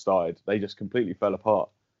 we just started. They just completely fell apart.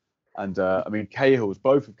 And I mean,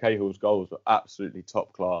 both of Cahill's goals were absolutely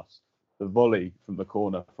top class. The volley from the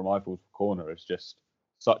corner, from Eiffel's corner, is just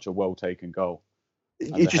such a well taken goal.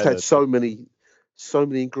 You just had so many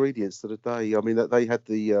ingredients to the day. I mean, they had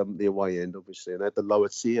the away end obviously, and they had the lower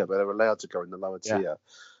tier, but they were allowed to go in the lower tier.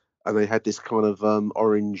 And they had this kind of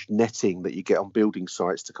orange netting that you get on building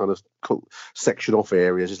sites to kind of section off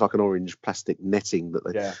areas. It's like an orange plastic netting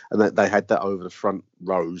and they had that over the front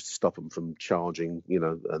rows to stop them from charging,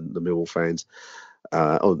 and the Millwall fans,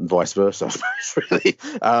 or vice versa, I suppose, really.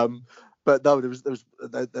 But no,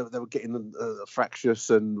 they were getting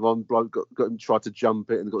fractious, and one bloke tried to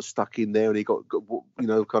jump it and got stuck in there, and he got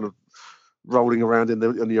kind of rolling around in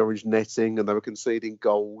the orange netting, and they were conceding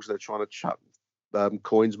goals. They were trying to chuck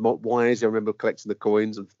coins, wires. I remember collecting the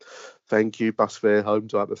coins and thank you, bus fare home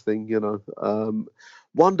type of thing.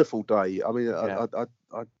 Wonderful day. I mean, I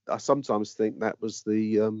sometimes think that was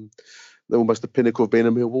the almost the pinnacle of being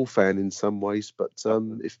a Millwall fan in some ways. But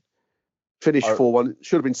if finished 4-1,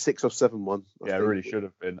 should have been 6 or 7-1. Yeah, it really should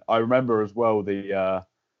have been. I remember as well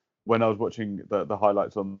when I was watching the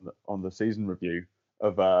highlights on the season review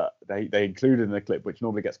of they included in the clip, which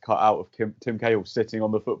normally gets cut out, of Tim Cahill sitting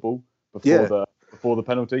on the football before the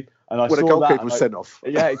penalty, and I saw the goalkeeper was sent sent off.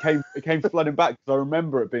 Yeah, it came flooding back, because I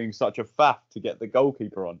remember it being such a faff to get the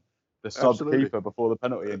goalkeeper on, the sub-keeper before the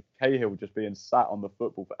penalty, and Cahill just being sat on the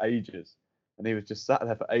football for ages, and he was just sat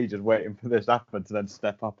there for ages waiting for this to happen to then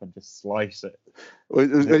step up and just slice it. Well,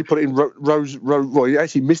 he put it in Rose. Well, he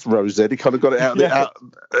actually missed Rose there. He kind of got it out,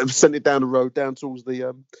 sent it down the road down towards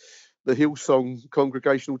the Hillsong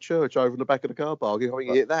Congregational Church over in the back of the car park. I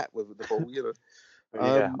think he hit that with the ball, I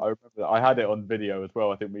remember that. I had it on video as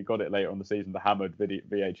well. I think we got it later on the season, the hammered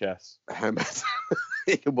VHS. Hammered.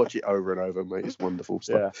 You can watch it over and over, mate. It's wonderful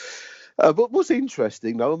stuff. But what's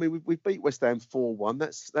interesting, though, I mean, we beat West Ham 4-1.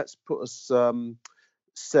 That's put us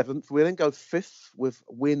 7th. We then go 5th with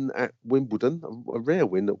win at Wimbledon, a rare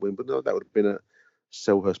win at Wimbledon. That would have been at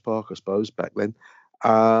Selhurst Park, I suppose, back then.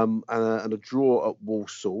 And a draw at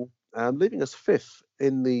Walsall, leaving us 5th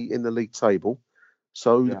in the league table.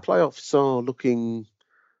 So the playoffs are looking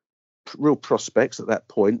real prospects at that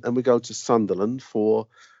point, and we go to Sunderland for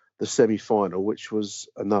the semi-final, which was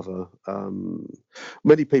another.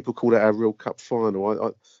 Many people call it our real cup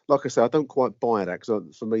final. Like I say, I don't quite buy that,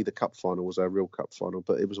 because for me the cup final was our real cup final,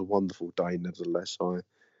 but it was a wonderful day nevertheless.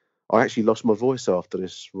 I actually lost my voice after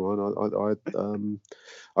this, Ryan.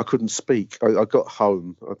 I couldn't speak. I got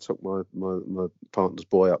home. I took my partner's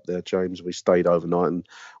boy up there, James. We stayed overnight and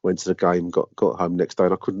went to the game. Got home next day,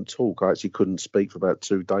 and I couldn't talk. I actually couldn't speak for about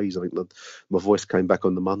 2 days. I think my voice came back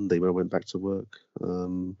on the Monday when I went back to work.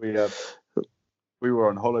 We were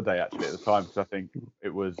on holiday actually at the time, because I think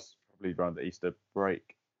it was probably around the Easter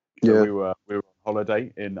break. So we were on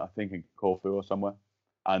holiday in Corfu or somewhere.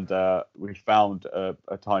 And we found a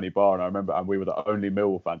tiny bar, and I remember, and we were the only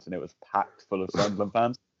Millwall fans, and it was packed full of Sunderland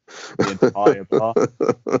fans, the entire bar.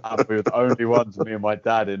 And we were the only ones, me and my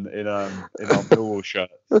dad, in our Millwall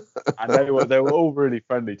shirts. And they were all really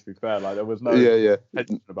friendly, to be fair. Like, there was no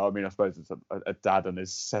tension about. I mean, I suppose it's a dad and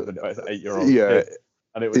his 7 or 8-year-old kid.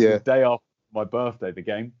 And it was the day after my birthday, the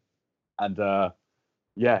game. And I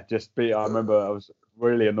remember I was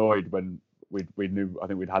really annoyed when we knew, I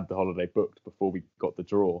think we'd had the holiday booked before we got the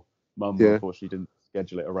draw. Mum unfortunately didn't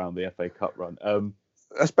schedule it around the FA Cup run.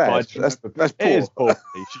 That's bad. That's poor. It is poor.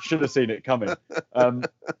 She should have seen it coming.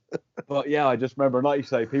 But yeah, I just remember, and like you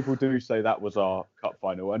say, people do say that was our cup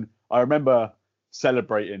final. And I remember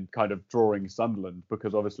celebrating kind of drawing Sunderland,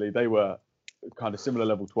 because obviously they were kind of similar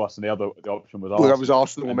level to us, and the option was Arsenal. Well, that was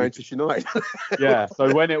Arsenal and Manchester United.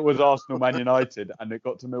 So when it was Arsenal Man United and it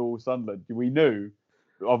got to Millwall Sunderland, we knew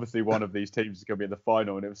obviously one of these teams is going to be in the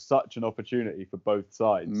final, and it was such an opportunity for both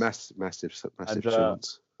sides. Massive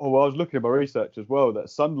chance. I was looking at my research as well, that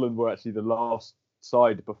Sunderland were actually the last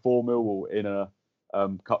side before Millwall in a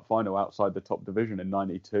cup final outside the top division in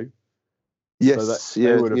 '92. Yes,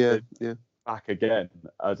 back again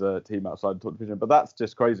as a team outside the top division. But that's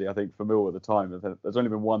just crazy, I think, for Millwall at the time. There's only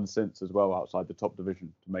been one since as well outside the top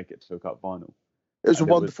division to make it to a cup final. It was a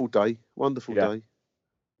wonderful day. Wonderful day.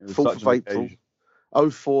 4th of April.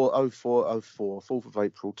 4th of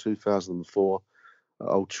April 2004 at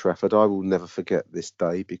Old Trafford. I will never forget this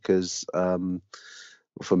day because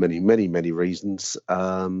for many reasons.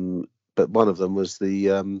 But one of them was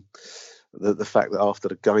the fact that after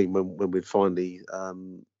the game, when we'd finally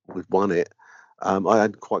we'd won it, I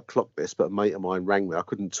hadn't quite clocked this, but a mate of mine rang me. I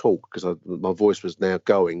couldn't talk because my voice was now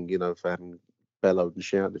going, for having bellowed and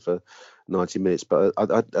shouted for 90 minutes. But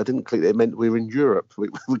I didn't click. It meant we were in Europe. We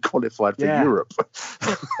qualified for Europe.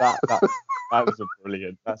 That was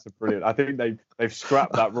brilliant. That's a brilliant. I think they've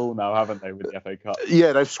scrapped that rule now, haven't they, with the FA Cup?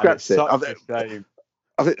 Yeah, they've scrapped it. Such a shame.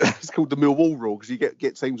 I think it's called the Millwall rule because you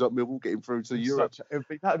get teams like Millwall getting through to Europe.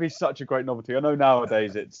 That'd be such a great novelty. I know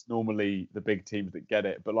nowadays it's normally the big teams that get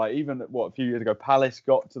it, but like even a few years ago, Palace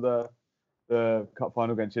got to the cup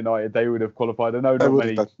final against United, they would have qualified. I know not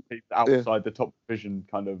many teams outside the top division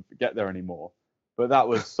kind of get there anymore, but that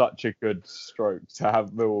was such a good stroke to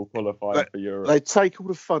have Millwall qualified for Europe. They take all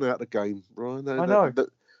the fun out of the game, Ryan. I know.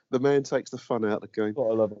 The man takes the fun out of the game.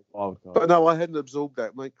 What a level wild card. But no, I hadn't absorbed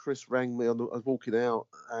that. Mate, Chris rang me. I was walking out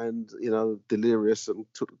and, delirious, and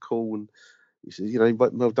took the call. And he said,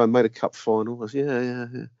 well done, made a cup final. I said, yeah.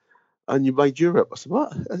 And you made Europe. I said,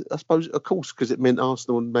 what? I suppose, of course, because it meant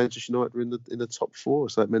Arsenal and Manchester United were in the top four.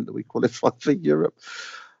 So it meant that we qualified for Europe.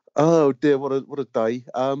 Oh, dear, what a day.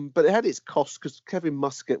 But it had its costs because Kevin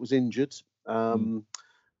Muscat was injured. 42nd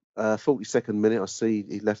minute, I see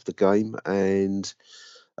he left the game. And...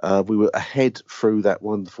 we were ahead through that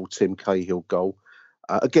wonderful Tim Cahill goal.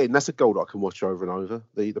 Again, that's a goal that I can watch over and over.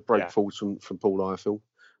 The break forwards from Paul Ifill,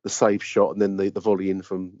 the save shot, and then the volley in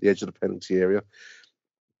from the edge of the penalty area.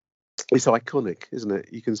 It's iconic, isn't it?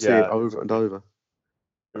 You can see it over and over.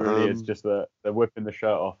 It really is just the whipping the shirt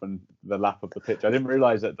off and the lap of the pitch. I didn't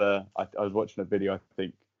realise that I was watching a video, I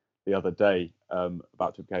think, the other day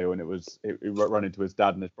about Tim Cahill, and he ran into his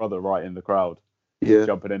dad and his brother right in the crowd,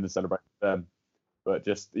 jumping in and celebrating them. But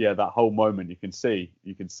just that whole moment, you can see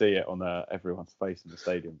it on everyone's face in the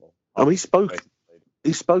stadium. He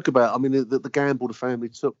spoke about. The gamble the family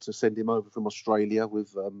took to send him over from Australia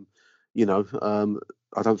with, I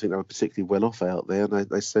don't think they were particularly well off out there, and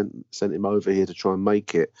they sent him over here to try and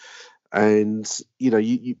make it. And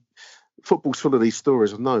football's full of these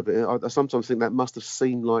stories, I know, but I sometimes think that must have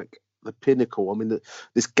seemed like the pinnacle.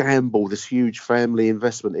 This gamble, this huge family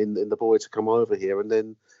investment in the boy to come over here, and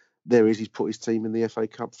then. There he's put his team in the FA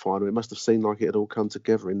Cup final. It must have seemed like it had all come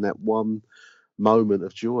together in that one moment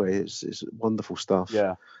of joy. It's wonderful stuff.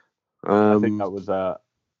 Yeah. I think that was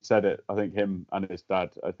said it. I think him and his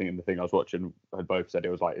dad, I think in the thing I was watching, had both said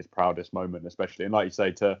it was like his proudest moment, especially. And like you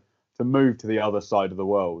say, to move to the other side of the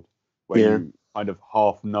world where you kind of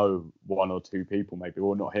half know one or two people maybe,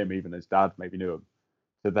 or not him, even his dad maybe knew him.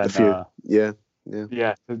 So then,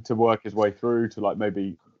 to work his way through to like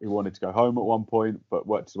maybe he wanted to go home at one point, but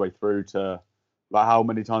worked his way through to like how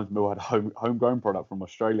many times Mill had homegrown product from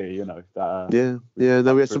Australia, we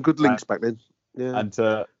had some good links back then. Yeah. And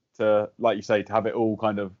to like you say, to have it all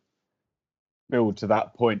kind of build to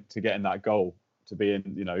that point to getting that goal, to be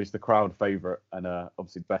in, he's the crowd favourite and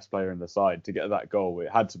obviously best player in the side. To get that goal, it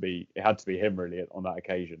had to be him really on that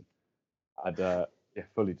occasion. And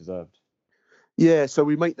fully deserved. Yeah, so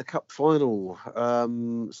we make the cup final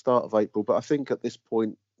start of April, but I think at this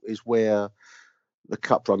point is where the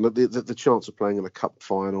cup run, the chance of playing in a cup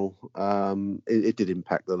final, it did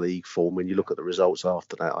impact the league form. When you look at the results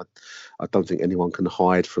after that, I don't think anyone can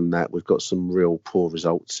hide from that. We've got some real poor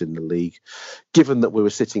results in the league, given that we were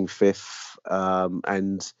sitting fifth,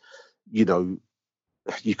 and you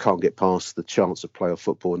can't get past the chance of playoff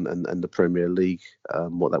football and the Premier League,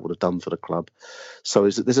 what that would have done for the club. So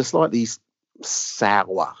there's a slightly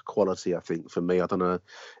sour quality, I think, for me. I don't know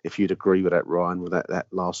if you'd agree with that, Ryan, with that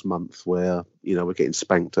last month where we're getting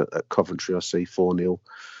spanked at Coventry. I see 4-0.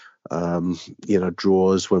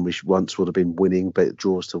 Draws when we once would have been winning, but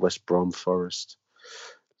draws to West Brom, Forest,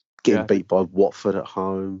 getting beat by Watford at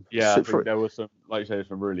home. Yeah, I think there was some, like you say,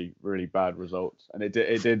 some really, really bad results, and it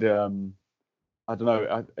did. I don't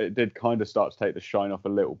know. It did kind of start to take the shine off a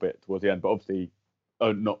little bit towards the end, but obviously.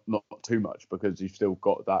 Oh, not too much because you've still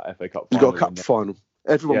got that FA Cup final. You've got a cup final.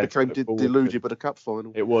 Everyone became deluded by the cup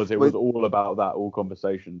final. It was all about that, all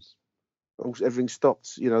conversations. Everything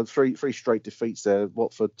stopped. Three straight defeats there.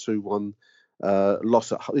 Watford 2-1.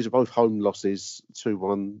 Loss these are both home losses.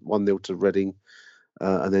 2-1, 1-0 to Reading,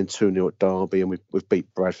 and then 2-0 at Derby, and we've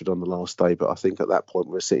beat Bradford on the last day. But I think at that point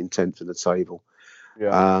we're sitting 10th in the table.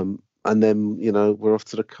 Yeah. And then we're off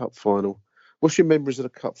to the cup final. What's your memories of the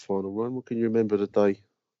cup final, Ryan? What can you remember of the day?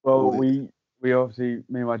 Well, we obviously,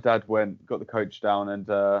 me and my dad got the coach down, and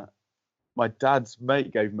my dad's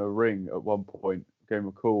mate gave him a ring at one point, gave him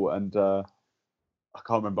a call, and I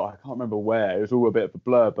can't remember where. It was all a bit of a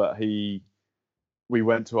blur, but we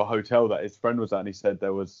went to a hotel that his friend was at, and he said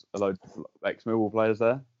there was a load of ex-Millwall players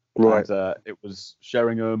there. Right. And, it was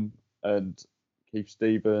Sheringham and Keith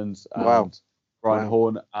Stevens and Brian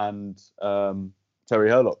Horn and Terry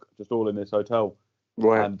Hurlock, just all in this hotel.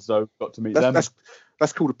 Right. And so got to meet them.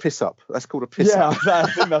 That's called a piss up. That's called a piss up. Yeah, I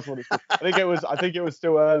think that's what it's called. I think it was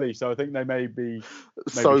still early, so I think they maybe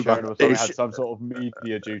Sheringham or something had some sort of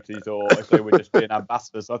media duties, or if they were just being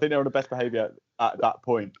ambassadors. So I think they were on the best behaviour at that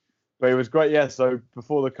point. But it was great, yeah. So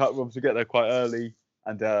before the cup, we obviously get there quite early,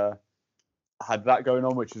 and had that going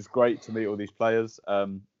on, which was great to meet all these players,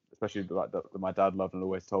 especially like that my dad loved and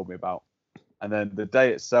always told me about. And then the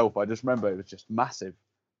day itself, I just remember it was just massive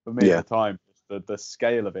for me at the time. The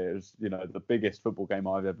scale of it was, the biggest football game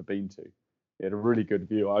I've ever been to. It had a really good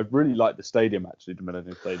view. I really liked the stadium, actually, the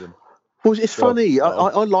Millennium Stadium. Well, it's funny.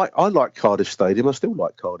 I like Cardiff Stadium. I still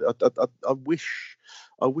like Cardiff.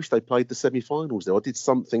 I wish they played the semi-finals there. I did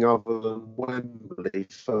something other than Wembley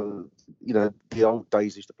for, the old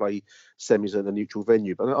days used to play semis in a neutral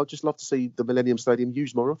venue. But I'd just love to see the Millennium Stadium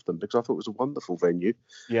used more often, because I thought it was a wonderful venue.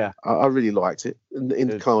 Yeah. I really liked it.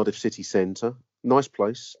 In Cardiff city centre. Nice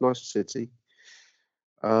place, nice city.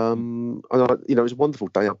 And it was a wonderful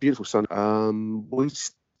day, a beautiful sun. We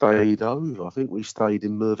stayed over. I think we stayed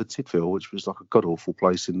in Merthyr Tydfil, which was like a god awful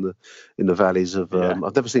place in the valleys of.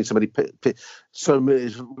 I've never seen so many. So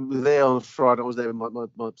many. There on Friday, I was there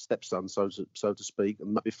with my stepson, so to speak,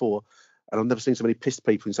 and before, and I've never seen so many pissed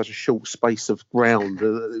people in such a short space of ground. It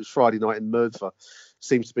was Friday night in Merthyr.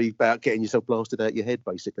 Seems to be about getting yourself blasted out your head,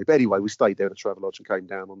 basically. But anyway, we stayed there at Travelodge and came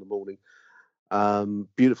down on the morning.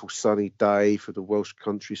 Beautiful sunny day for the Welsh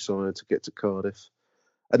countryside to get to Cardiff.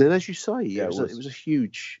 And then, as you say, it was a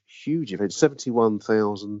huge event.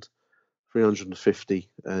 71,350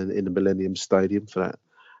 in the Millennium Stadium for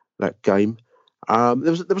that game. There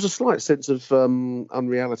was a slight sense of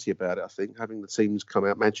unreality about it, I think, having the teams come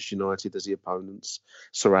out, Manchester United as the opponents,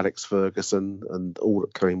 Sir Alex Ferguson, and all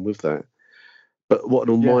that came with that. But what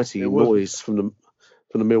an almighty noise from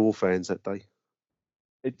the Millwall fans that day.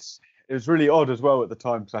 It was really odd as well at the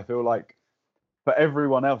time, because I feel like for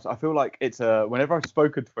everyone else, I feel like it's whenever I've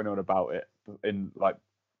spoken to anyone about it in like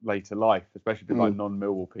later life, especially like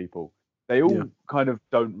non-Millwall people, they all kind of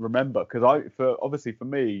don't remember, because obviously for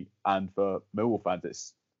me and for Millwall fans,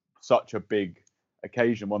 it's such a big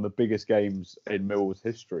occasion, one of the biggest games in Millwall's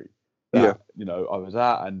history that I was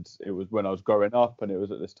at, and it was when I was growing up, and it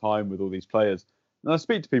was at this time with all these players. And I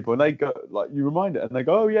speak to people, and they go, like, you remind it, and they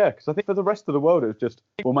go, oh yeah, because I think for the rest of the world, it was just,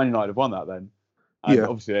 well, Man United have won that then. And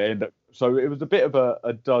obviously they end up, so it was a bit of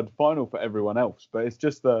a dud final for everyone else, but it's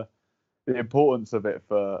just the importance of it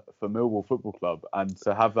for Millwall Football Club, and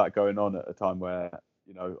to have that going on at a time where,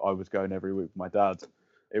 I was going every week with my dad,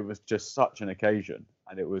 it was just such an occasion,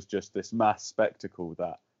 and it was just this mass spectacle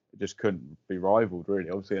that it just couldn't be rivaled,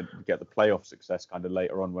 really. Obviously, you get the playoff success kind of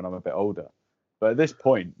later on when I'm a bit older. But at this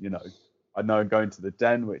point, I know going to the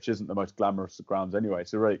Den, which isn't the most glamorous of grounds anyway.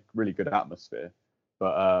 It's a really, really good atmosphere,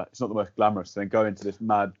 but it's not the most glamorous. Then go into this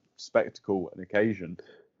mad spectacle and occasion.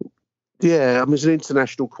 Yeah, it's an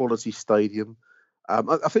international quality stadium.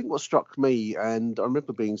 I think what struck me, and I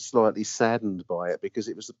remember being slightly saddened by it, because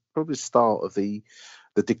it was probably the start of the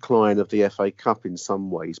decline of the FA Cup in some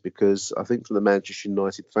ways, because I think from the Manchester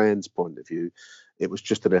United fans' point of view, it was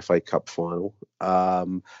just an FA Cup final.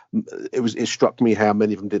 It struck me how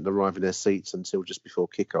many of them didn't arrive in their seats until just before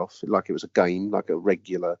kickoff, like it was a game, like a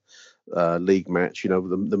regular league match. The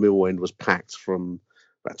Millwall end was packed from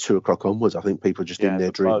about 2:00 onwards. I think people were just in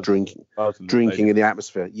there drinking in the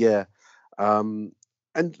atmosphere. Yeah, and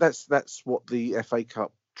that's what the FA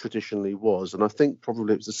Cup traditionally was, and I think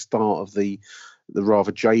probably it was the start of the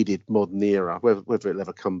rather jaded modern era. Whether it'll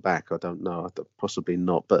ever come back, I don't know. Possibly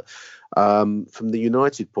not. But from the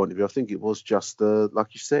United point of view, I think it was just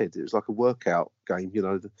like you said, it was like a workout game.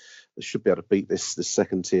 They should be able to beat this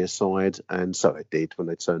second tier side, and so they did when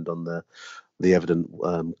they turned on the evident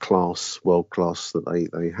world class that they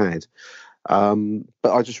had.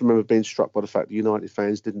 But I just remember being struck by the fact that United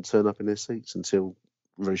fans didn't turn up in their seats until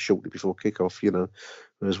very shortly before kickoff,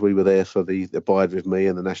 as we were there for the Abide With Me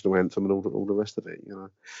and the national anthem and all the rest of it,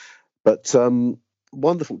 But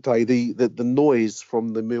wonderful day. The noise from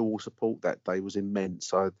the Millwall support that day was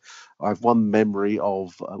immense. I have one memory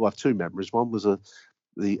of, I have two memories. One was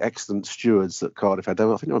the excellent stewards that Cardiff had. I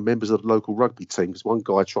think they were members of the local rugby team, because one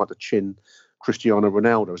guy tried to chin Cristiano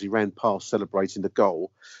Ronaldo as he ran past celebrating the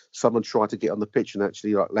goal. Someone tried to get on the pitch and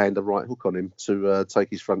actually land a right hook on him to take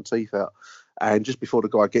his front teeth out. And just before the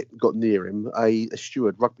guy got near him, a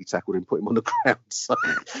steward rugby tackled him, put him on the ground. So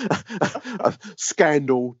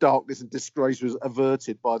scandal, darkness and disgrace was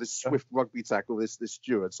averted by this swift rugby tackle, this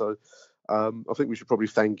steward. So I think we should probably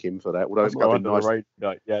thank him for that. Although it might be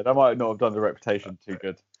nice. Yeah, that might not have done the reputation too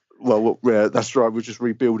good. Well, yeah, that's right. We're just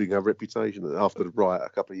rebuilding our reputation after the riot a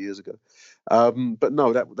couple of years ago. But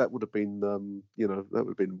no, that would have been, that would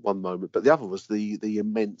have been one moment. But the other was the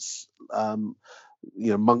immense,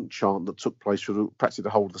 monk chant that took place for practically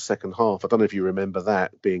the whole of the second half. I don't know if you remember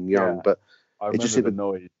that, being young, but it just seemed to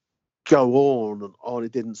noise. Go on and on.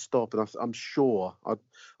 It didn't stop, and I'm sure I've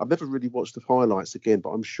never really watched the highlights again, but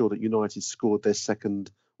I'm sure that United scored their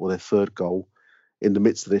second or their third goal in the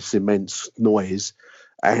midst of this immense noise.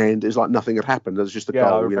 And it's like nothing had happened. It was just a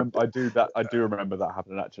goal. I do remember that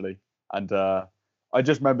happening actually, and I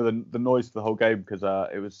just remember the noise for the whole game because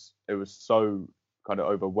it was so kind of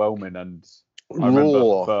overwhelming, and I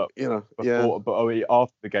remember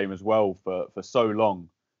after the game as well for so long.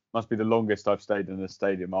 Must be the longest I've stayed in a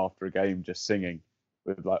stadium after a game just singing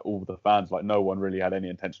with like all the fans. Like no one really had any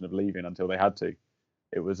intention of leaving until they had to.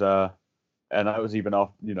 It was and that was even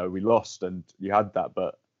after we lost and you had that,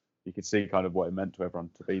 but you could see kind of what it meant to everyone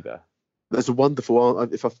to be there. There's a wonderful.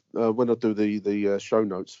 When I do the show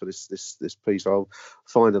notes for this piece, I'll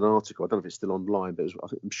find an article. I don't know if it's still online, but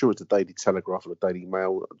I'm sure it's the Daily Telegraph or the Daily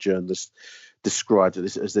Mail journalist described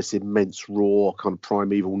it as this immense raw kind of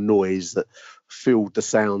primeval noise that filled the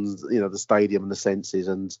sounds, the stadium and the senses.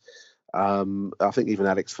 And I think even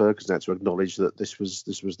Alex Ferguson had to acknowledge that this was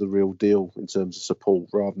the real deal in terms of support,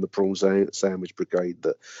 rather than the prawn sandwich brigade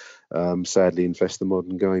that sadly infest the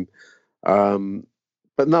modern game.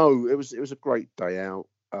 But no, it was a great day out,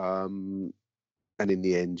 and in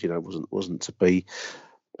the end, it wasn't to be.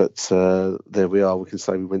 But there we are. We can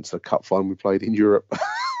say we went to the cup final. We played in Europe.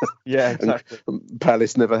 Yeah, exactly.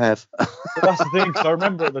 Palace never have. But that's the thing. So I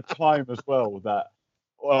remember at the time as well that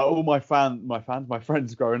all my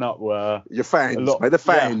friends growing up were your fans. The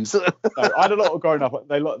fans. Yeah. No, I had a lot of growing up.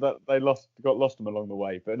 They got lost them along the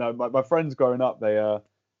way. But no, my friends growing up, I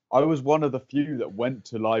was one of the few that went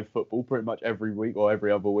to live football pretty much every week or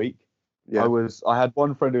every other week. Yeah. I had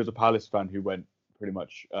one friend who was a Palace fan who went pretty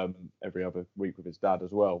much every other week with his dad as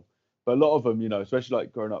well. But a lot of them, especially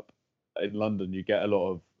like growing up in London, you get a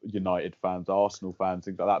lot of United fans, Arsenal fans,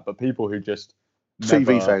 things like that. But people who just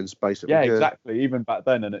TV fans, basically. Yeah, exactly. Even back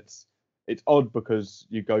then, and it's odd because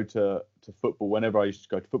you go to football. Whenever I used to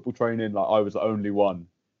go to football training, like I was the only one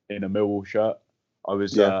in a Millwall shirt. I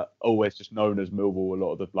was always just known as Millwall. A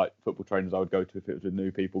lot of the football trainers I would go to if it was with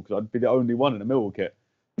new people, because I'd be the only one in a Millwall kit.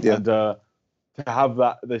 Yeah. And to have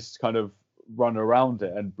this kind of run around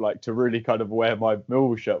it and to really kind of wear my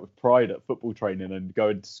Millwall shirt with pride at football training and go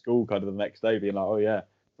into school kind of the next day being like, oh yeah,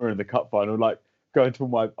 we're in the cup final. Going to all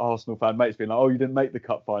my Arsenal fan mates being like, oh, you didn't make the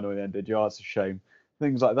cup final in the end, did you? Oh, it's a shame.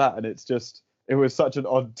 Things like that. And it was such an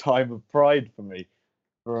odd time of pride for me.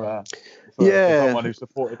 For someone who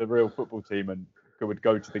supported the real football team and would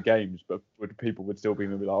go to the games, but people would still be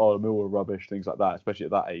like, oh, Millwall rubbish, things like that, especially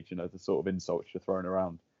at that age, the sort of insults you're throwing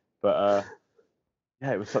around. But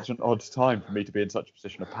it was such an odd time for me to be in such a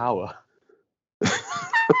position of power.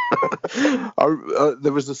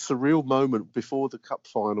 There was a surreal moment before the cup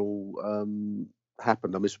final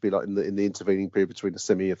happened. This would be like in the intervening period between the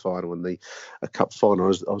semi-final and the cup final.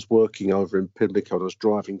 I was working over in Pimlico and I was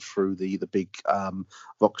driving through the big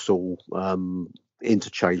Vauxhall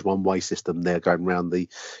interchange one-way system there, going round you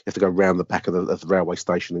have to go round the back of the railway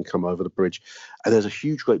station and come over the bridge. And there's a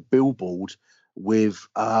huge great billboard with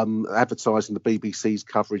advertising the BBC's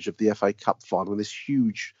coverage of the FA Cup final, and this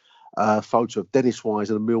huge photo of Dennis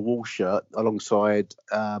Wise in a Millwall shirt alongside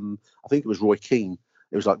I think it was Roy Keane.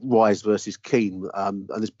 It was like Wise versus Keane, and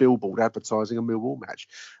this billboard advertising a Millwall match.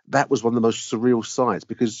 That was one of the most surreal sights,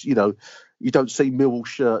 because you don't see Millwall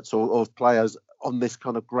shirts or players on this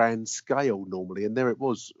kind of grand scale normally, and there it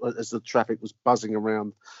was as the traffic was buzzing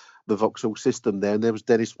around the Vauxhall system there, and there was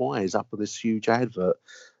Dennis Wise up on this huge advert.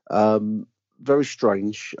 Very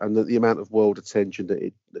strange, and the amount of world attention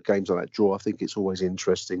that games like that draw. I think it's always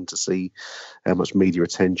interesting to see how much media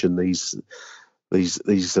attention these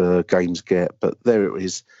games get. But there it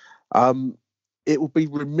is. It would be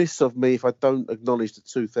remiss of me if I don't acknowledge the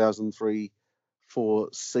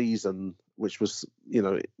 2003-04 season, which was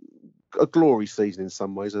a glory season in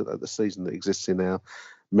some ways, the season that exists in our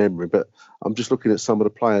memory. But I'm just looking at some of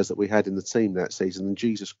the players that we had in the team that season, and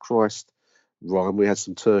Jesus Christ, Ryan, we had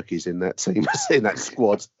some turkeys in that team, in that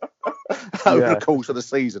squad over the course of the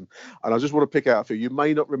season. And I just want to pick out a few. You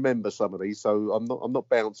may not remember some of these, so I'm not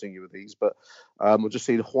bouncing you with these, but I've just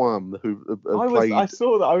seen Juan, who played. I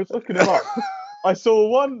saw that. I was looking him up. I saw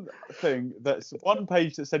one thing that's one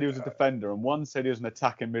page that said he was a defender, and one said he was an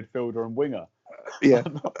attacking midfielder and winger. Yeah,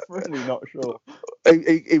 I'm really not sure.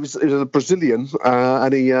 He was a Brazilian,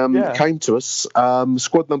 and he came to us.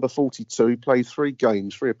 Squad number 42. He played 3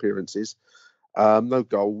 games, 3 appearances. No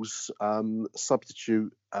goals.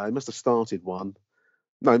 Substitute. He must have started one.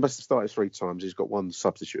 No, he must have started 3 times. He's got 1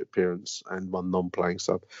 substitute appearance and 1 non-playing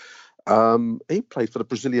sub. He played for the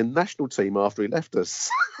Brazilian national team after he left us.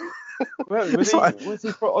 Well, was he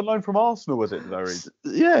on loan from Arsenal? Was it, Larry?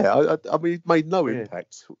 Yeah, I mean, he made no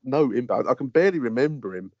impact. No impact. I can barely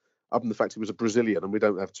remember him, other than the fact he was a Brazilian, and we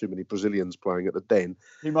don't have too many Brazilians playing at the Den.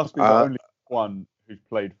 He must be the only one who's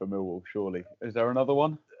played for Millwall, surely. Is there another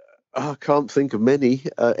one? I can't think of many.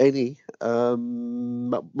 Any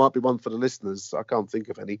might be one for the listeners. I can't think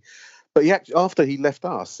of any. But after he left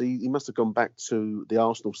us, he must have gone back to the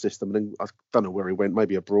Arsenal system, and then I don't know where he went,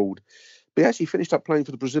 maybe abroad. But he actually finished up playing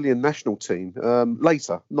for the Brazilian national team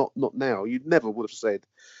later, not now. You never would have said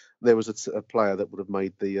there was a player that would have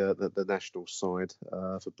made the national side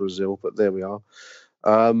for Brazil, but there we are.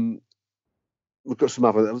 We've got some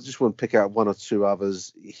other. I just want to pick out 1 or 2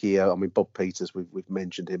 others here. I mean, Bob Peters, we've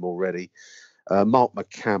mentioned him already. Mark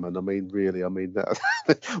McCammon,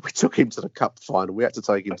 we took him to the cup final. We had to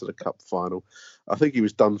take him to the cup final. I think he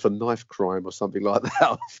was done for knife crime or something like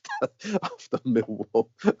that after Millwall.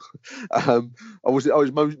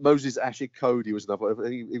 Moses Asher Cody was another.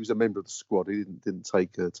 He was a member of the squad. He didn't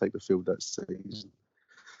take the field that season.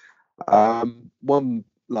 One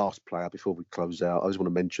last player before we close out. I just want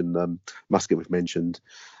to mention Musket. We've mentioned.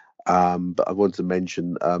 But I wanted to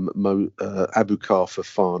mention Abubakar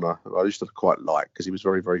Fofana, who I used to quite like because he was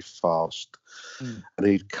very, very fast. And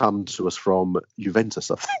he'd come to us from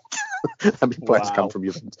Juventus, I think. I mean, players come from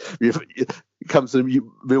Juventus. He comes to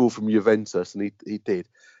Millwall from Juventus, and he did.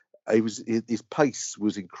 His pace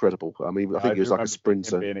was incredible. I mean, I think he was like a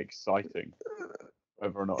sprinter. Being exciting,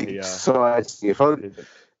 whether or not exciting.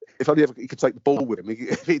 If only he could take the ball with him.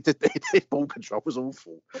 His ball control was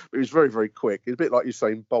awful. He was very, very quick. It's a bit like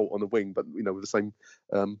Usain Bolt on the wing, but with the same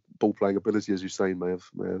ball playing ability as Usain may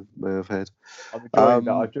have had. I'm enjoying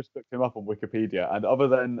that. I just looked him up on Wikipedia, and other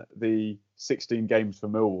than the 16 games for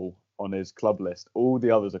Millwall on his club list, all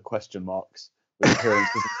the others are question marks with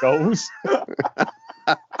appearances and goals.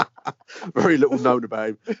 Very little known about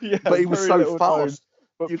him, but he was so fast.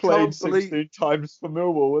 But you played 16 times for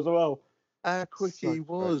Millwall as well. How quick he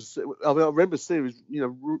was. I mean, I remember seeing his,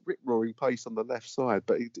 rip-roaring pace on the left side,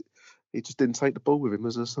 but he just didn't take the ball with him,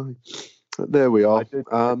 as I say. But there we are.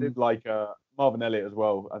 I did like Marvin Elliott as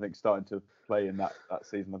well, I think, starting to play in that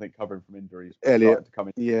season. I think covering from injuries. Elliott, to come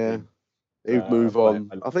in. Yeah. He would move on.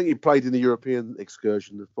 I think he played in the European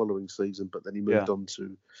excursion the following season, but then he moved on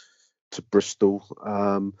to Bristol.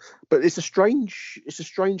 But it's a strange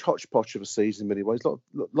hodgepodge of a season in many ways.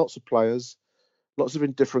 Lots of players, lots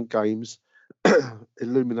of different games.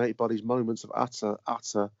 Illuminated by these moments of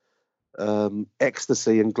utter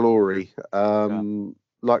ecstasy and glory,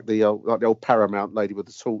 like the old Paramount lady with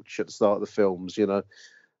the torch at the start of the films. A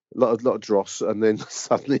lot of dross, and then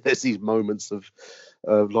suddenly there's these moments of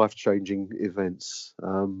life-changing events.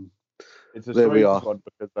 It's a strange one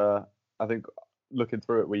because I think looking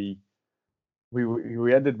through it,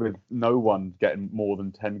 we ended with no one getting more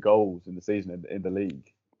than 10 goals in the season in the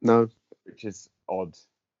league. No, which is odd.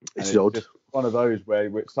 It's odd. Just one of those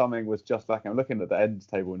where something was just lacking. I'm looking at the end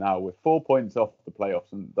table now. We're 4 points off the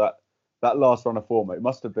playoffs, and that last run of form, it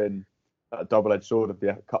must have been a double-edged sword of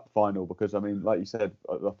the cup final, because I mean, like you said,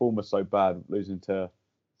 the form was so bad, losing to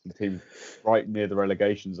some teams right near the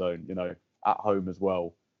relegation zone, at home as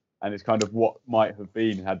well. And it's kind of what might have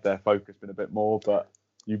been had their focus been a bit more, but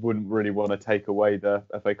you wouldn't really want to take away the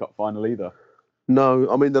FA Cup final either.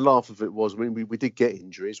 No, I mean, the laugh of it was, we did get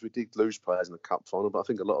injuries. We did lose players in the cup final, but I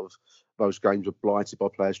think a lot of those games were blighted by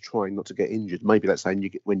players trying not to get injured. Maybe that's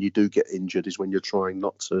saying when you do get injured is when you're trying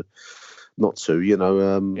not to.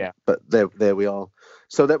 But there we are.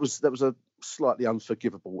 So that was a slightly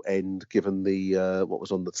unforgivable end, given the what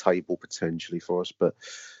was on the table potentially for us. But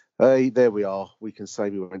hey, there we are. We can say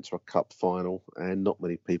we went to a cup final, and not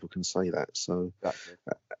many people can say that. So,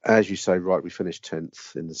 as you say, right, we finished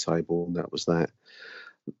 10th in the table, and that was that.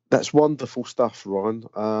 That's wonderful stuff, Ryan.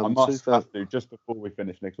 I must have to, just before we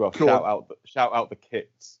finish, Nick, as well, shout out the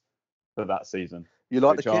kits for that season. You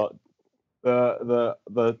like the kit?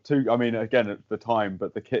 The two, I mean, again, at the time,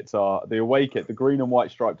 but the kits are the away kit, the green and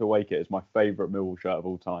white striped away kit is my favourite Millwall shirt of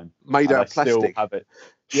all time. Made out of plastic. Still have it.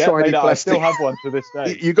 Yeah, Shiny plastic. I still have one to this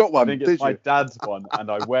day. You got one? I think it's my dad's one, and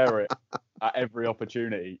I wear it at every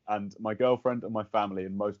opportunity. And my girlfriend and my family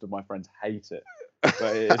and most of my friends hate it,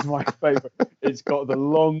 but it is my favourite. It's got the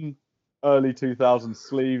long early 2000s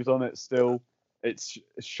sleeves on it still. It's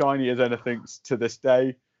shiny as anything to this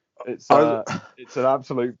day. It's an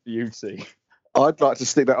absolute beauty. I'd like to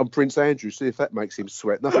stick that on Prince Andrew, see if that makes him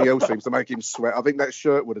sweat. Nothing else seems to make him sweat. I think that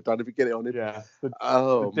shirt would have done if you get it on him. Yeah.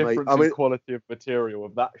 The difference in quality of material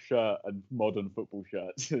of that shirt and modern football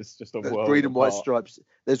shirts is just a world. Green and white stripes.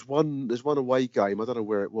 There's one away game. I don't know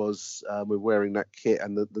where it was. We're wearing that kit,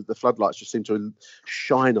 and the floodlights just seem to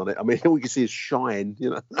shine on it. I mean, all you can see is shine,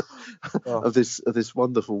 of this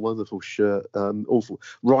wonderful shirt. Awful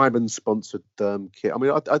Ryman sponsored kit. I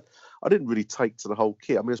mean, I didn't really take to the whole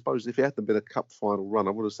kit. I mean, I suppose if it hadn't been a cup final run,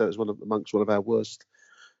 I would have said it's amongst one of our worst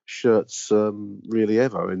shirts really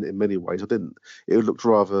ever in many ways. It looked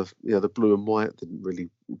rather, the blue and white didn't really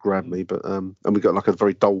grab me, but and we got like a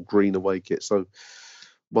very dull green away kit. So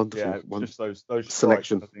wonderful. Yeah, just those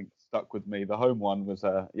selection. Stripes, I think, stuck with me. The home one was,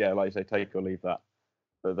 like you say, take or leave that.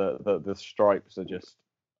 The stripes are just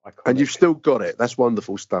iconic. And you've still got it. That's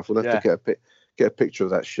wonderful stuff. We'll have to get a picture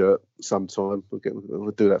of that shirt sometime.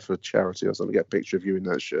 We'll do that for a charity or something. Get a picture of you in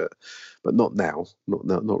that shirt, but not now.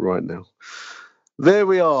 Not right now. There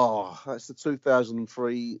we are. That's the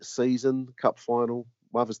 2003 season cup final,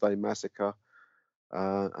 Mother's Day massacre,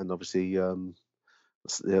 and obviously the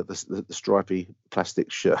stripy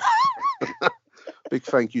plastic shirt. Big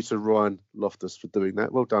thank you to Ryan Loftus for doing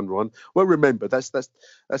that. Well done, Ryan. Well, remember that's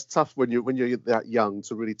tough when you're that young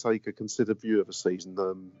to really take a considered view of a season.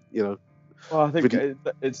 Well, I think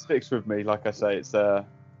it sticks with me. Like I say, it's I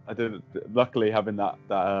did luckily having that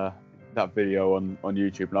video on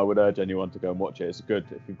YouTube, and I would urge anyone to go and watch it. It's good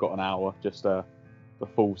if you've got an hour, just the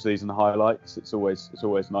full season highlights. It's always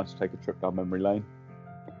nice to take a trip down memory lane.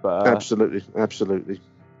 But absolutely.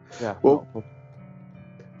 Yeah. Well,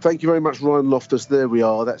 thank you very much, Ryan Loftus. There we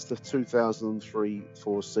are. That's the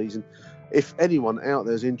 2003-04 season. If anyone out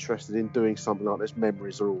there is interested in doing something like this,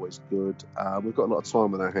 memories are always good. We've got a lot of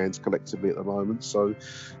time on our hands collectively at the moment. So,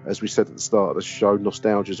 as we said at the start of the show,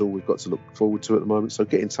 nostalgia is all we've got to look forward to at the moment. So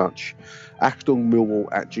get in touch.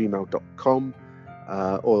 achdongmillwall@gmail.com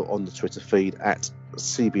or on the Twitter feed at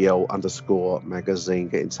CBL_magazine.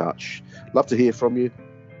 Get in touch. Love to hear from you.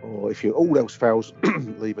 Or if all else fails,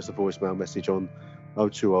 leave us a voicemail message on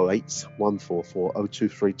 0208 144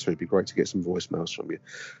 0232. It'd be great to get some voicemails from you.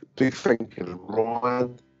 Big thank you to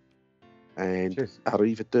Ryan and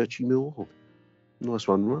Arrivederci Millwall. Nice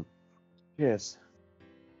one, Ryan. Yes.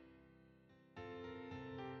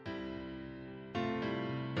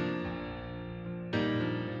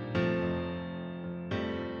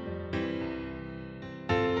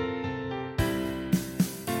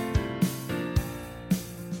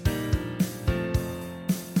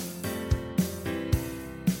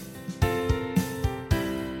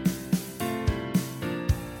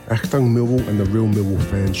 Achtung Millwall and the Real Millwall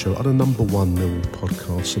Fan Show are the #1 Millwall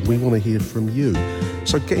podcast, and we want to hear from you.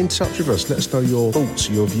 So get in touch with us. Let us know your thoughts,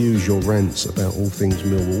 your views, your rants about all things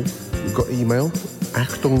Millwall. We've got email,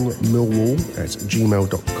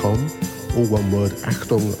 achdongmillwall@gmail.com, all one word,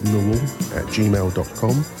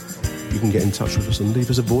 achdongmillwall@gmail.com. You can get in touch with us and leave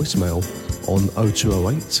us a voicemail on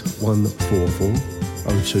 0208 144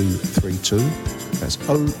 0232. That's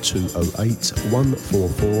 0208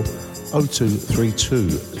 144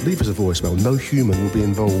 0232. Leave us a voicemail. No human will be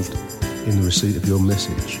involved in the receipt of your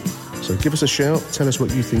message. So give us a shout. Tell us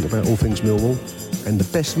what you think about all things Millwall, and the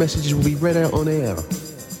best messages will be read out on air.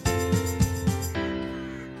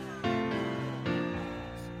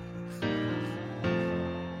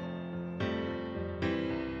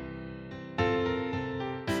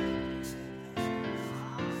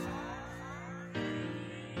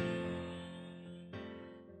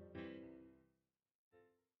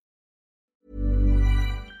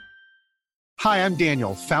 Hi, I'm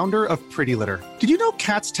Daniel, founder of Pretty Litter. Did you know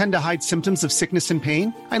cats tend to hide symptoms of sickness and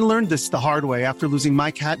pain? I learned this the hard way after losing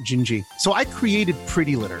my cat, Gingy. So I created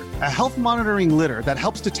Pretty Litter, a health monitoring litter that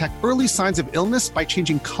helps detect early signs of illness by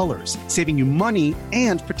changing colors, saving you money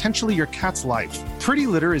and potentially your cat's life. Pretty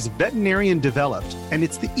Litter is veterinarian developed, and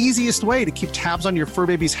it's the easiest way to keep tabs on your fur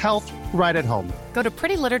baby's health right at home. Go to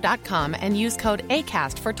prettylitter.com and use code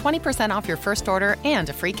ACAST for 20% off your first order and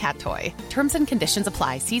a free cat toy. Terms and conditions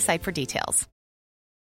apply. See site for details.